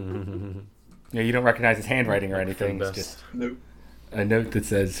 Yeah, you don't recognize his handwriting or anything. It's just Nope. a note that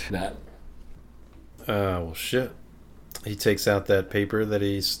says that. Well, shit. He takes out that paper that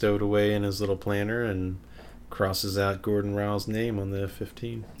he stowed away in his little planner and crosses out Gordon Riles' name on the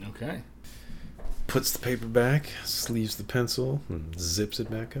 15. Okay. Puts the paper back, sleeves the pencil, and zips it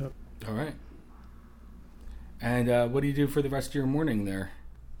back up. All right. And what do you do for the rest of your morning there?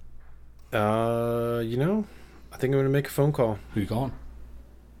 I think I'm going to make a phone call. Who you calling?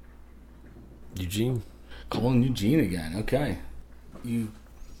 Eugene. Calling Eugene again. Okay. You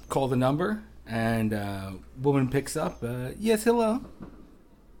call the number, and woman picks up. Yes, hello.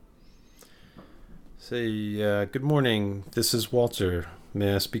 Say, good morning. This is Walter.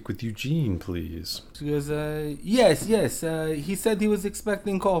 May I speak with Eugene, please? She goes, yes. He said he was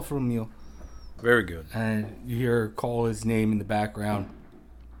expecting a call from you. Very good. And you hear her call his name in the background.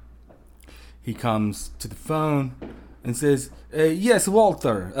 He comes to the phone and says, yes,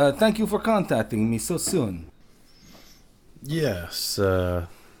 Walter, thank you for contacting me so soon. Yes, I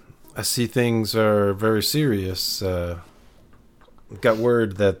see things are very serious. Got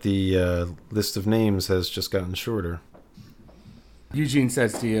word that the list of names has just gotten shorter. Eugene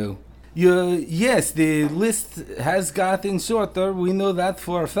says to you, yes, the list has gotten shorter. We know that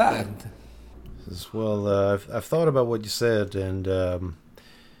for a fact. Says, well, I've thought about what you said, and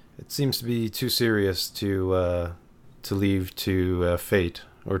it seems to be too serious to leave to fate,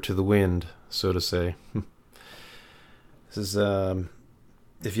 or to the wind, so to say. Says,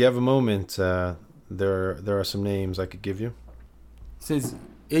 if you have a moment, there are some names I could give you. Says,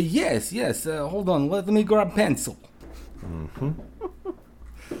 yes, hold on, let me grab pencil. Mm-hmm.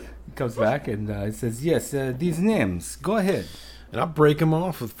 He comes back and says, yes, these names, go ahead. And I'll break them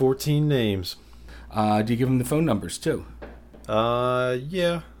off with 14 names. Do you give him the phone numbers too?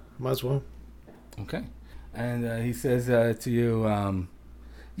 Yeah, might as well. Okay. And he says to you,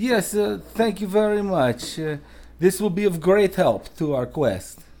 yes, thank you very much. This will be of great help to our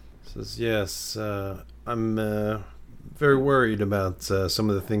quest. Says, yes, I'm very worried about some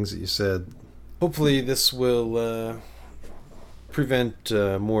of the things that you said. Hopefully this will prevent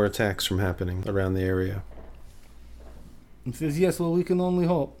more attacks from happening around the area. He says, yes, well, we can only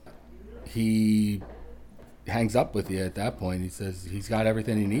hope. He hangs up with you at that point. He says he's got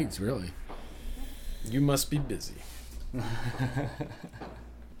everything he needs, really. You must be busy. So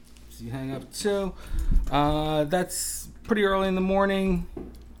you hang up. So that's pretty early in the morning.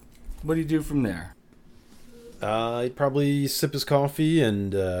 What do you do from there? He'd probably sip his coffee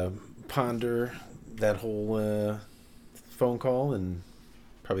and ponder that whole phone call and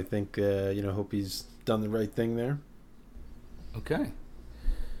probably think, hope he's done the right thing there. Okay.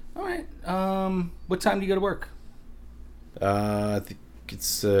 All right. What time do you go to work? I think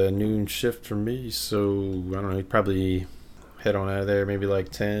it's a noon shift for me, so I don't know. He'd probably head on out of there maybe like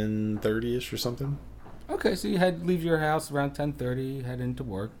 10:30ish or something. Okay, so you leave your house around 10:30, head into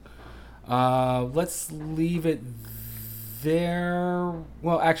work. Let's leave it there.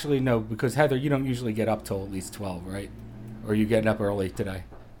 Well, actually, no, because Heather, you don't usually get up till at least 12, right? Or are you getting up early today?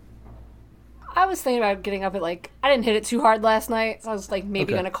 I was thinking about getting up at, I didn't hit it too hard last night, so I was, maybe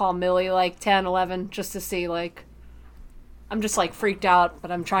Okay. going to call Millie, 10, 11, just to see, I'm just, freaked out,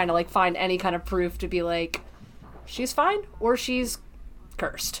 but I'm trying to, find any kind of proof to be, she's fine, or she's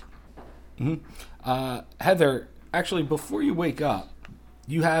cursed. Mm-hmm. Heather, actually, before you wake up,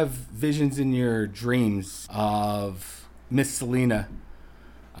 you have visions in your dreams of Miss Selena.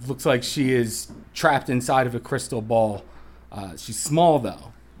 It looks like she is trapped inside of a crystal ball. She's small,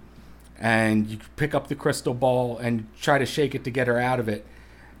 though. And you pick up the crystal ball and try to shake it to get her out of it.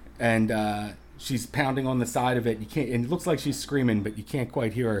 And she's pounding on the side of it. You can't. And it looks like she's screaming, but you can't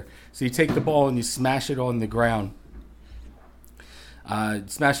quite hear her. So you take the ball and you smash it on the ground.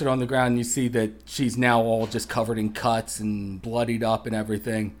 Smash it on the ground, and you see that she's now all just covered in cuts and bloodied up and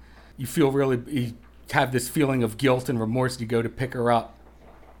everything. You have this feeling of guilt and remorse. You go to pick her up.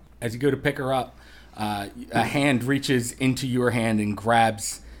 As you go to pick her up, a hand reaches into your hand and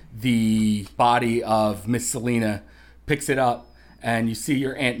grabs the body of Miss Selena, picks it up, and you see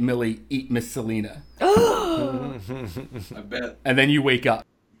your Aunt Millie eat Miss Selena. I bet. And then you wake up.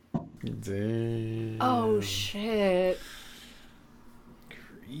 Damn. Oh, shit.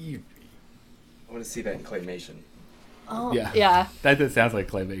 Creepy. I want to see that in claymation. Oh, Yeah. yeah. That just sounds like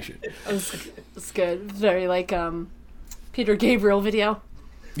claymation. It's good. Very like Peter Gabriel video.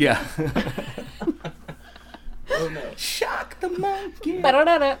 Yeah. Oh no. Shock the monkey.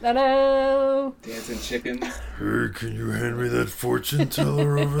 Ba-da-da-da-da-da. Dancing chickens. Hey, can you hand me that fortune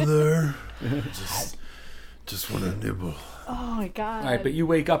teller over there? Just want to nibble. Oh my god. All right, but you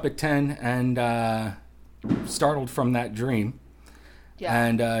wake up at 10 and startled from that dream. Yeah.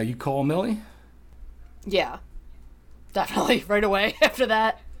 And you call Millie? Yeah. Definitely. Right away after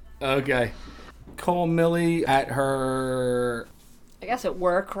that. Okay. Call Millie at her... I guess at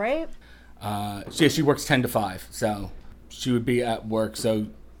work, right? She works 10 to 5, so she would be at work. So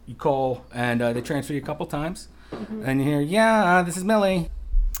you call, and they transfer you a couple times. Mm-hmm. And you hear, yeah, this is Millie.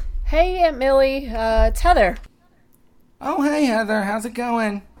 Hey, Aunt Millie. It's Heather. Oh, hey, Heather. How's it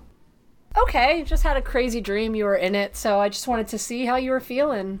going? Okay, just had a crazy dream you were in it, so I just wanted to see how you were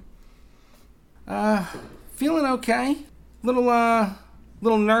feeling. Feeling okay.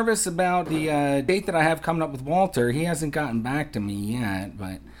 Little nervous about the date that I have coming up with Walter. He hasn't gotten back to me yet,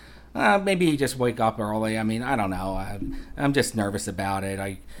 but maybe he just wake up early. I mean, I don't know. I'm just nervous about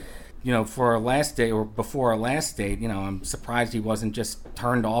it. For our last date or before our last date, I'm surprised he wasn't just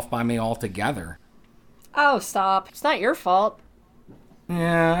turned off by me altogether. Oh, stop. It's not your fault.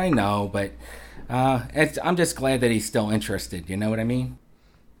 Yeah, I know, but I'm just glad that he's still interested. You know what I mean?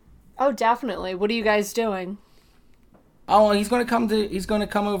 Oh, definitely. What are you guys doing? Oh, he's gonna come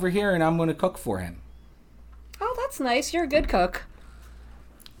over here, and I'm gonna cook for him. Oh, that's nice. You're a good cook.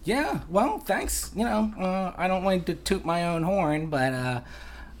 Yeah, well, thanks. I don't like to toot my own horn, but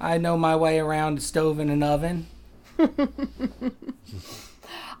I know my way around a stove and an oven.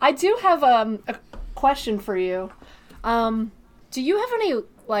 I do have a question for you. Do you have any,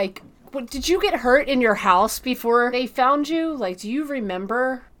 did you get hurt in your house before they found you? Do you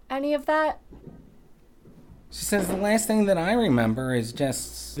remember any of that? She says the last thing that I remember is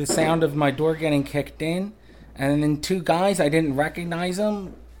just the sound of my door getting kicked in, and then two guys, I didn't recognize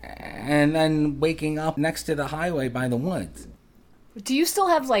them, and then waking up next to the highway by the woods. Do you still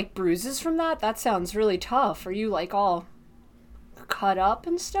have, bruises from that? That sounds really tough. Are you, all cut up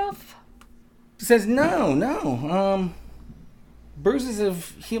and stuff? She says, no. Bruises have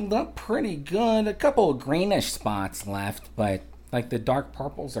healed up pretty good. A couple of greenish spots left, but, the dark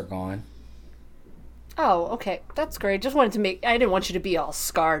purples are gone. Oh, okay. That's great. Just wanted to I didn't want you to be all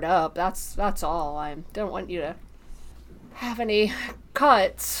scarred up. That's all. I don't want you to have any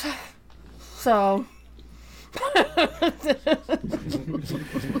cuts. So...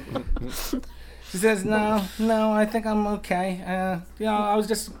 She says, no, I think I'm okay.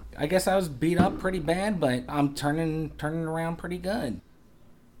 I guess I was beat up pretty bad, but I'm turning around pretty good.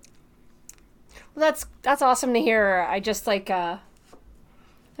 Well, that's awesome to hear. I just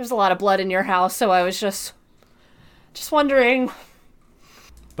there's a lot of blood in your house, so I was just wondering.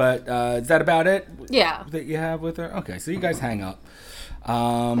 But is that about it? Yeah. That you have with her? Okay, so you guys hang up.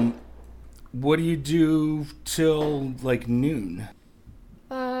 What do you do till noon?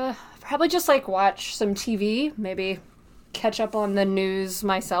 Probably just watch some TV, maybe catch up on the news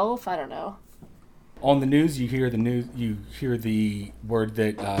myself. I don't know. On the news, you hear the word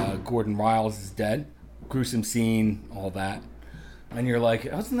that Gordon Riles is dead. Gruesome scene, all that. And you're like,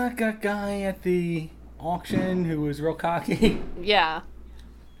 wasn't that guy at the auction who was real cocky? Yeah.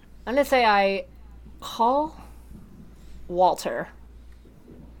 I'm gonna say I call Walter.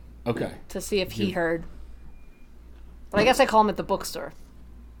 Okay. To see if he heard. But I guess I call him at the bookstore.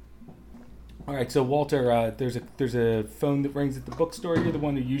 All right, so Walter, there's a phone that rings at the bookstore. You're the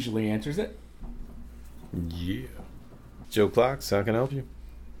one who usually answers it. Yeah. Joe Clocks, how can I help you?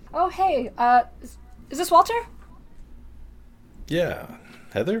 Oh, hey, is this Walter? Yeah.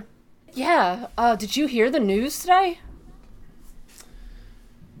 Heather? Yeah, did you hear the news today?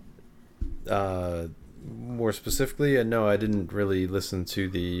 More specifically, no, I didn't really listen to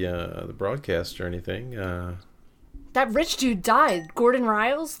the broadcast or anything. That rich dude died. Gordon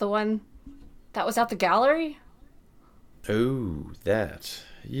Riles, the one that was at the gallery? Oh, that.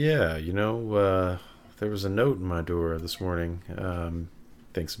 Yeah, there was a note in my door this morning.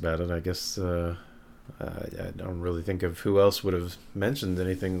 Thinks about it, I guess. I don't really think of who else would have mentioned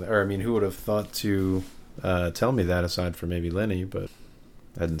anything, or who would have thought to tell me that aside from maybe Lenny, but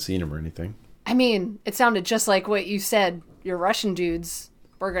I hadn't seen him or anything. It sounded just like what you said your Russian dudes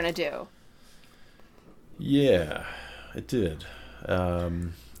were gonna do. Yeah, it did.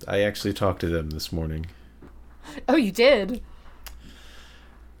 I actually talked to them this morning. Oh, you did?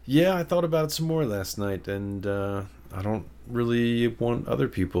 Yeah, I thought about it some more last night, and I don't really want other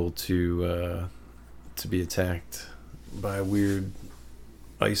people to be attacked by weird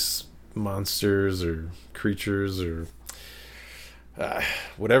ice monsters or creatures or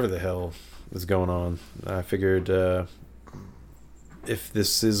whatever the hell is going on. I figured if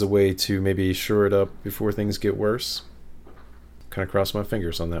this is a way to maybe shore it up before things get worse, kind of cross my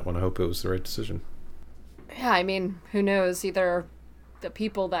fingers on that one. I hope it was the right decision. Yeah, I mean, who knows? Either the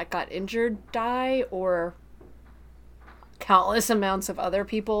people that got injured die, or countless amounts of other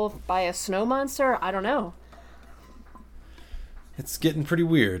people by a snow monster. I don't know. It's getting pretty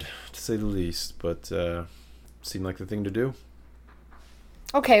weird, to say the least, but seemed like the thing to do.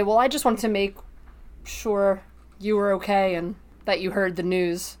 Okay, well, I just wanted to make sure you were okay and that you heard the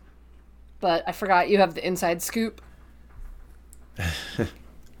news. But I forgot you have the inside scoop.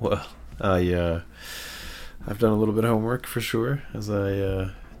 Well, I've done a little bit of homework for sure, as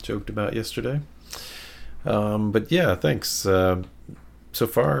I joked about yesterday. But yeah, thanks. So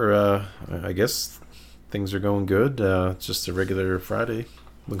far, I guess things are going good. It's just a regular Friday.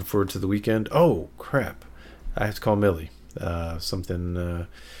 Looking forward to the weekend. Oh, crap. I have to call Millie. Something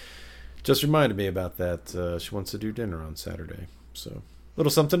just reminded me about that. She wants to do dinner on Saturday. So, a little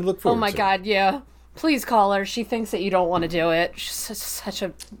something to look forward to. Oh my God, yeah. Please call her. She thinks that you don't want to do it. She's such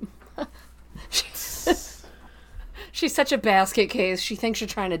a... She's such a basket case. She thinks you're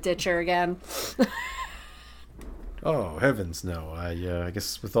trying to ditch her again. Oh, heavens, no. I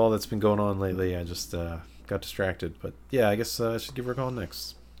guess with all that's been going on lately, I just got distracted. But yeah, I guess I should give her a call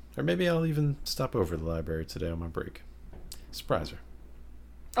next. Or maybe I'll even stop over to the library today on my break. Surprise her.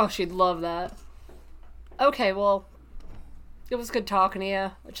 Oh, she'd love that. Okay, well, it was good talking to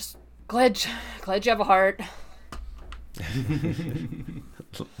you. I'm just glad you have a heart.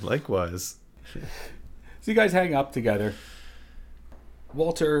 Likewise. So you guys hang up together.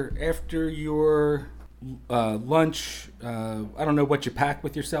 Walter, after your lunch, I don't know what you pack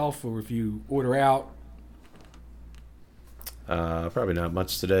with yourself or if you order out. Probably not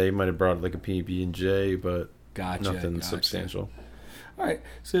much today. Might have brought like a PB&J, but nothing Gotcha. substantial. All right.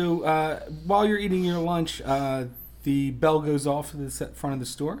 So while you're eating your lunch, the bell goes off at the front of the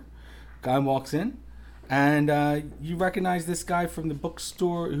store. Guy walks in, and you recognize this guy from the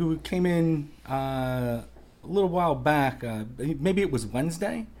bookstore who came in a little while back. Maybe it was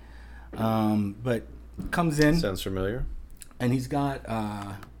Wednesday, but comes in. Sounds familiar. And he's got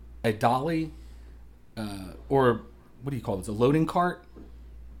a dolly, or what do you call this? A loading cart.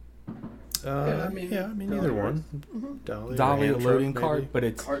 I mean either one. Mm-hmm. Dolly, A truck, loading maybe. cart, but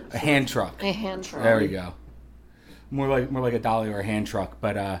it's a hand truck. A hand truck. There we go. More like a dolly or a hand truck,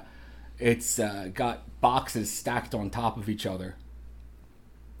 but it's got boxes stacked on top of each other.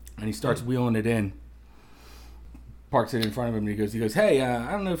 And he starts wheeling it in. Parks it in front of him, and he goes, "Hey,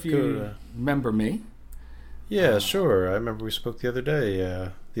 I don't know if you remember me." Yeah, sure. I remember we spoke the other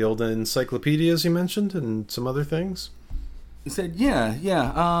day. The old encyclopedias you mentioned, and some other things. He said,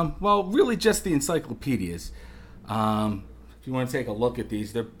 "Yeah. Well, really, just the encyclopedias. If you want to take a look at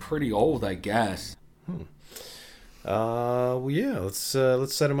these, they're pretty old, I guess." Well, yeah. Let's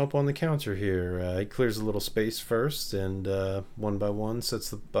set him up on the counter here. He clears a little space first, and one by one sets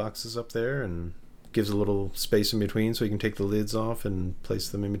the boxes up there, and gives a little space in between so he can take the lids off and place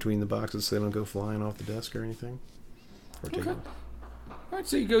them in between the boxes so they don't go flying off the desk or anything. Okay. All right.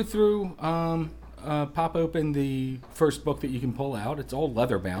 So you go through, pop open the first book that you can pull out. It's all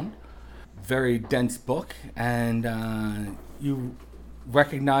leather bound, very dense book, and you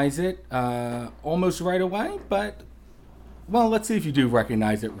recognize it almost right away. But well, let's see if you do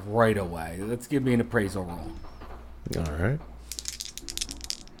recognize it right away. Let's give me an appraisal roll. All right.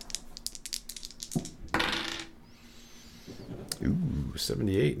 Ooh,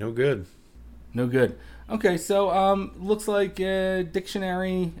 78. No good. No good. Okay, so looks like a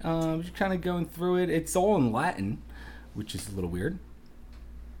dictionary. Just kind of going through it. It's all in Latin, which is a little weird.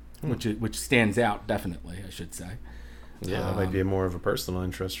 Which stands out definitely, I should say. Yeah, that might be more of a personal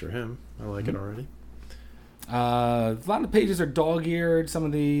interest for him. I like it already. A lot of the pages are dog-eared. Some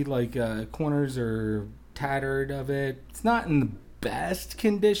of the corners are tattered of it. It's not in the best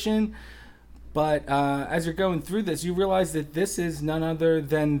condition. But as you're going through this, you realize that this is none other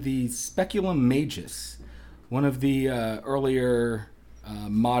than the Speculum Magus, one of the earlier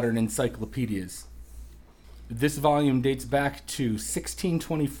modern encyclopedias. This volume dates back to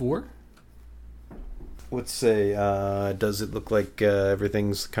 1624. Let's say, does it look like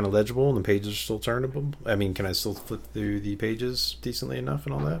everything's kind of legible and the pages are still turnable? I mean, can I still flip through the pages decently enough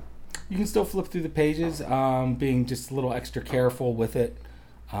and all that? You can still flip through the pages, being just a little extra careful with it.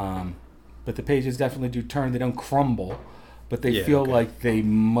 But the pages definitely do turn. They don't crumble. but they Yeah, feel okay. like they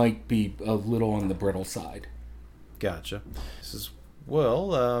might be a little on the brittle side. Gotcha. This is, well,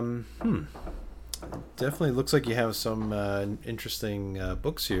 definitely looks like you have some interesting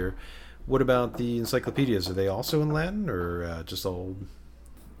books here. What about the encyclopedias? Are they also in Latin or just old?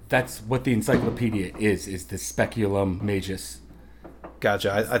 That's what the encyclopedia is the Speculum Magus.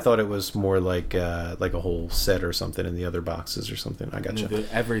 Gotcha. I thought it was more like a whole set or something in the other boxes or something. I gotcha.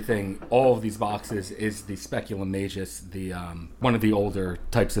 Everything, all of these boxes is the Speculum Magus, the one of the older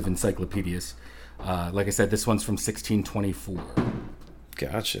types of encyclopedias. Like I said, this one's from 1624.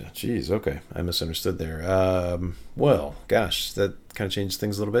 Gotcha. Jeez. Okay, I misunderstood there. Well, gosh, that kind of changed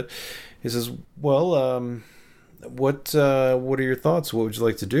things a little bit. He says, "Well, what are your thoughts? What would you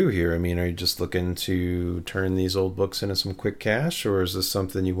like to do here? I mean, are you just looking to turn these old books into some quick cash, or is this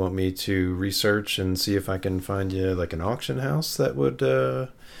something you want me to research and see if I can find you like an auction house that would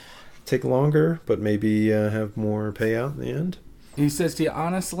take longer, but maybe have more payout in the end?" He says to you,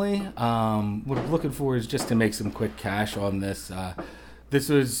 honestly, what I'm looking for is just to make some quick cash on this. This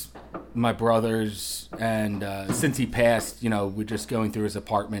was my brother's, and since he passed, we're just going through his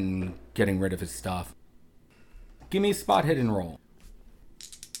apartment and getting rid of his stuff. Give me a spot hit and roll.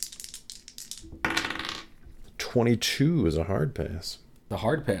 22 is a hard pass. The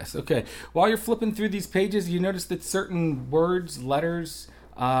hard pass. Okay. While you're flipping through these pages, you notice that certain words, letters,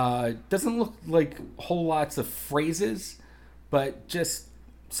 doesn't look like whole lots of phrases, but just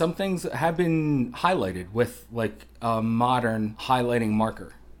some things have been highlighted with like a modern highlighting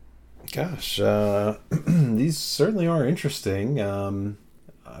marker. Gosh, these certainly are interesting. I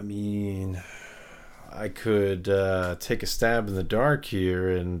mean, I could take a stab in the dark here,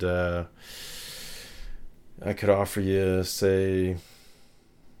 and I could offer you, say,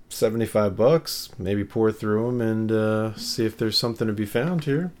 $75. Maybe pour through them and see if there's something to be found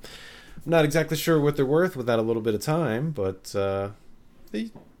here. I'm not exactly sure what they're worth without a little bit of time, but they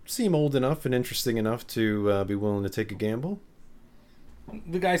seem old enough and interesting enough to be willing to take a gamble.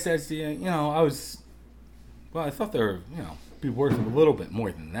 The guy says to you, I thought they were, be worth a little bit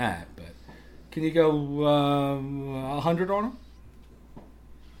more than that, but can you go 100 on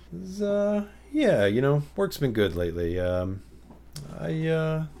them? Yeah, work's been good lately. I'm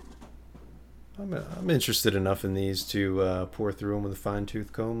interested enough in these to pour through them with a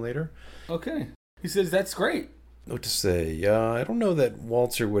fine-tooth comb later. Okay. He says, that's great. What to say? I don't know that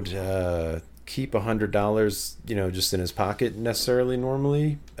Walter would keep $100, just in his pocket necessarily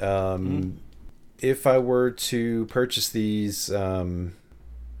normally. If I were to purchase these,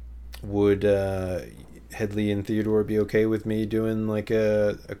 would Headley and Theodore be okay with me doing like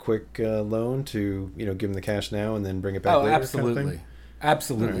a quick loan to, give them the cash now and then bring it back later? Absolutely. Kind of thing?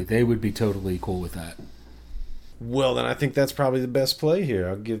 Absolutely. Right. They would be totally cool with that. Well, then I think that's probably the best play here.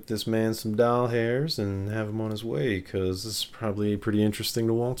 I'll give this man some doll hairs and have him on his way, because this is probably pretty interesting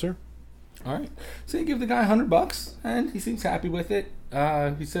to Walter. All right. So you give the guy $100, and he seems happy with it.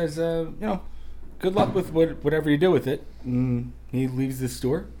 He says, good luck with whatever you do with it. He leaves the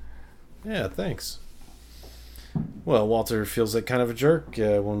store. Yeah, thanks. Well, Walter feels like kind of a jerk.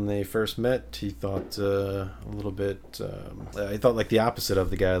 When they first met, he thought a little bit... he thought like the opposite of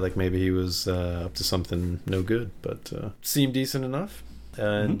the guy, like maybe he was up to something no good, but seemed decent enough.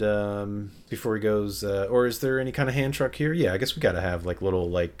 And before he goes... or is there any kind of hand truck here? Yeah, I guess we got to have like little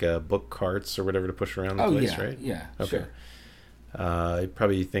like book carts or whatever to push around the place, right? Yeah, okay. Sure. I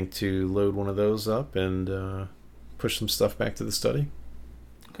probably think to load one of those up and push some stuff back to the study.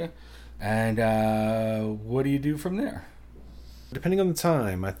 Okay. And what do you do from there? Depending on the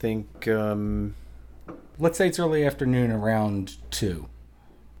time, I think... let's say it's early afternoon, around 2.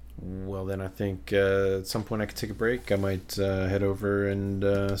 Well, then I think at some point I could take a break. I might head over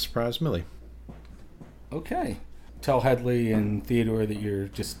and surprise Millie. Okay. Tell Headley and Theodore that you're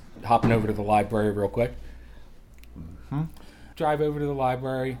just hopping over to the library real quick. Mm-hmm. Drive over to the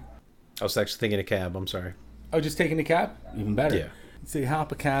library. I was actually thinking a cab. I'm sorry. Oh, just taking a cab? Even better. Yeah. So you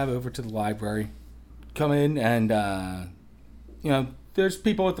hop a cab over to the library, come in, and, there's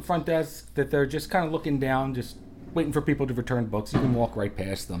people at the front desk that they're just kind of looking down, just waiting for people to return books. You can walk right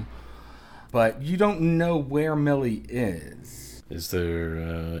past them. But you don't know where Millie is. Is there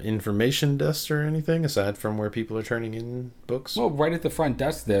information desk or anything aside from where people are turning in books? Well, right at the front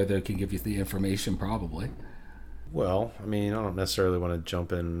desk there, they can give you the information probably. Well, I mean, I don't necessarily want to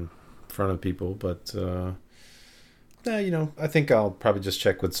jump in front of people, but... I think I'll probably just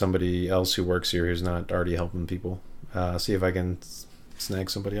check with somebody else who works here who's not already helping people. See if I can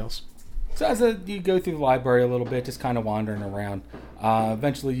snag somebody else. So as you go through the library a little bit, just kind of wandering around,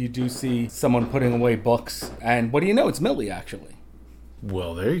 eventually you do see someone putting away books. And what do you know? It's Millie, actually.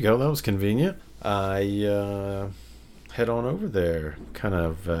 Well, there you go. That was convenient. I head on over there. Kind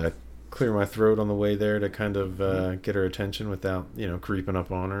of clear my throat on the way there to kind of get her attention without, creeping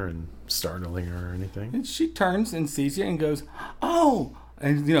up on her and startling her or anything. And she turns and sees you and goes, "Oh!"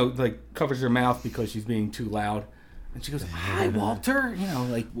 And, covers her mouth because she's being too loud. And she goes, "Hi, Walter,"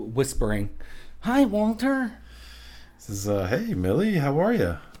 whispering. "Hi, Walter." Says, "Hey, Millie, how are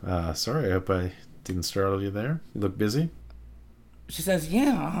you? Sorry, I hope I didn't startle you there. You look busy." She says,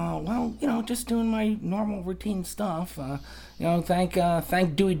 "Yeah, just doing my normal routine stuff.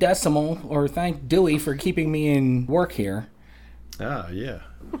 Thank Dewey Decimal, or thank Dewey for keeping me in work here." Ah, yeah,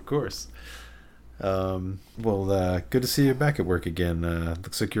 of course. Good to see you back at work again.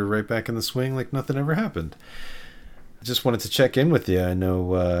 Looks like you're right back in the swing like nothing ever happened. I just wanted to check in with you. I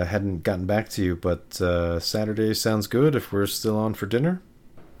know I hadn't gotten back to you, but Saturday sounds good if we're still on for dinner.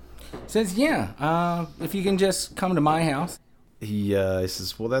 Says, "Yeah, if you can just come to my house." He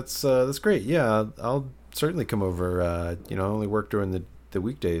says, "Well, that's great. Yeah, I'll certainly come over. I only work during the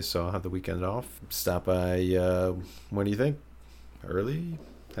weekdays, so I'll have the weekend off. Stop by, what do you think? Early?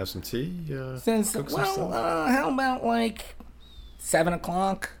 Have some tea? Says, cook some stuff?" How about 7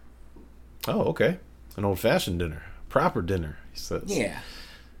 o'clock? Oh, okay. An old-fashioned dinner. Proper dinner," he says. Yeah.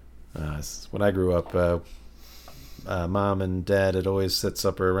 When I grew up, Mom and Dad had always set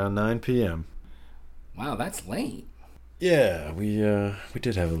supper around 9 p.m. Wow, that's late. Yeah, we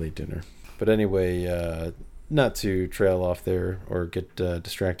did have a late dinner. But anyway, not to trail off there or get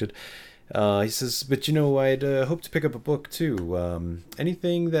distracted. He says, "But I'd hope to pick up a book too.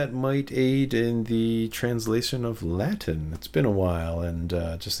 Anything that might aid in the translation of Latin. It's been a while, and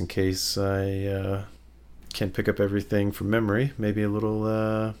just in case I can't pick up everything from memory, maybe a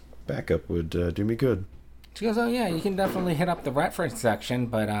little backup would do me good." She goes, "Oh yeah, you can definitely hit up the reference section,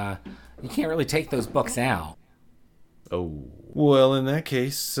 but you can't really take those books out." Oh. Well, in that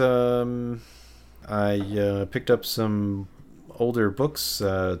case, I picked up some older books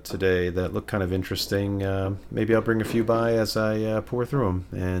today that look kind of interesting. Maybe I'll bring a few by as I pour through them.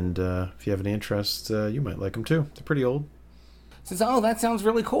 And if you have any interest, you might like them too. They're pretty old. Says, "Oh, that sounds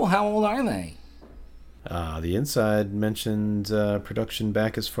really cool. How old are they?" The inside mentioned production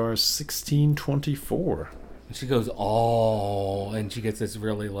back as far as 1624. And she goes, "Oh," and she gets this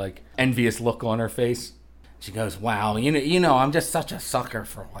really envious look on her face. She goes, "Wow, I'm just such a sucker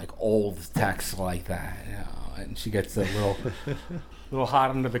for old text like that." And she gets a little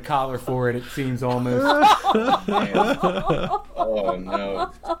hot under the collar for it. It seems almost. Oh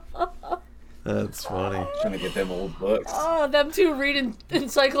no! That's funny. Trying to get them old books. Oh, them two reading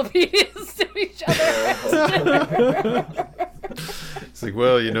encyclopedias to each other. It's like,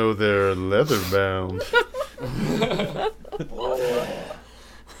 well, they're leather bound.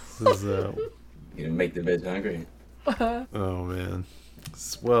 This is, You make the bitch hungry. Oh man.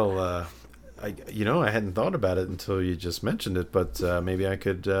 Well, I hadn't thought about it until you just mentioned it, but maybe I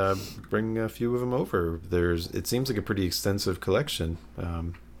could bring a few of them over. It seems like a pretty extensive collection.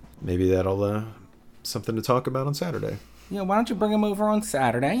 Maybe that'll something to talk about on Saturday. Yeah, why don't you bring them over on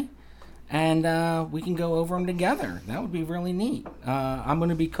Saturday, and we can go over them together. That would be really neat. I'm going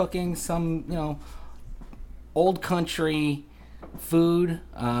to be cooking some, old country food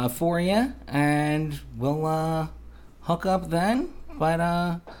for you, and we'll hook up then. But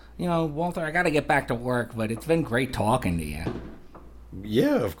Walter, I got to get back to work, but it's been great talking to you.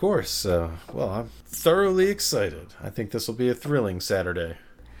 Yeah, of course. I'm thoroughly excited. I think this will be a thrilling Saturday.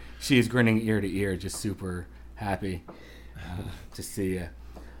 She is grinning ear to ear, just super happy to see you.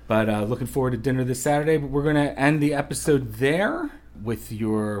 But looking forward to dinner this Saturday. But we're going to end the episode there with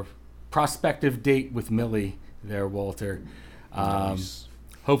your prospective date with Millie there, Walter. Nice.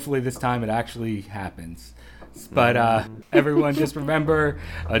 Hopefully this time it actually happens. But everyone just remember,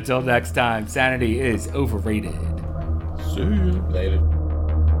 until next time, sanity is overrated. See you Later.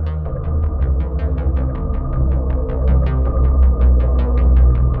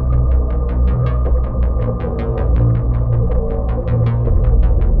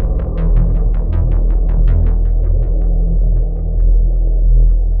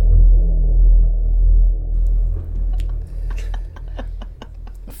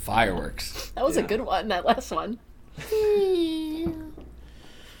 Fireworks. That was a good one, that last one.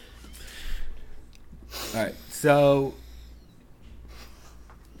 All right, so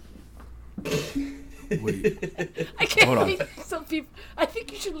wait, I can't Hold on. believe some people. I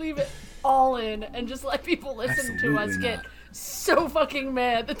think you should leave it all in and just let people listen to us Absolutely get not. so fucking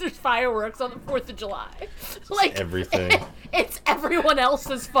mad that there's fireworks on the 4th of July. everything. It's everyone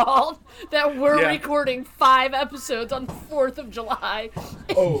else's fault that we're Yeah. recording 5 episodes on the 4th of July.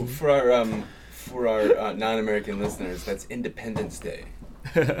 Oh, for our non-American listeners, that's Independence Day.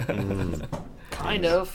 Kind of.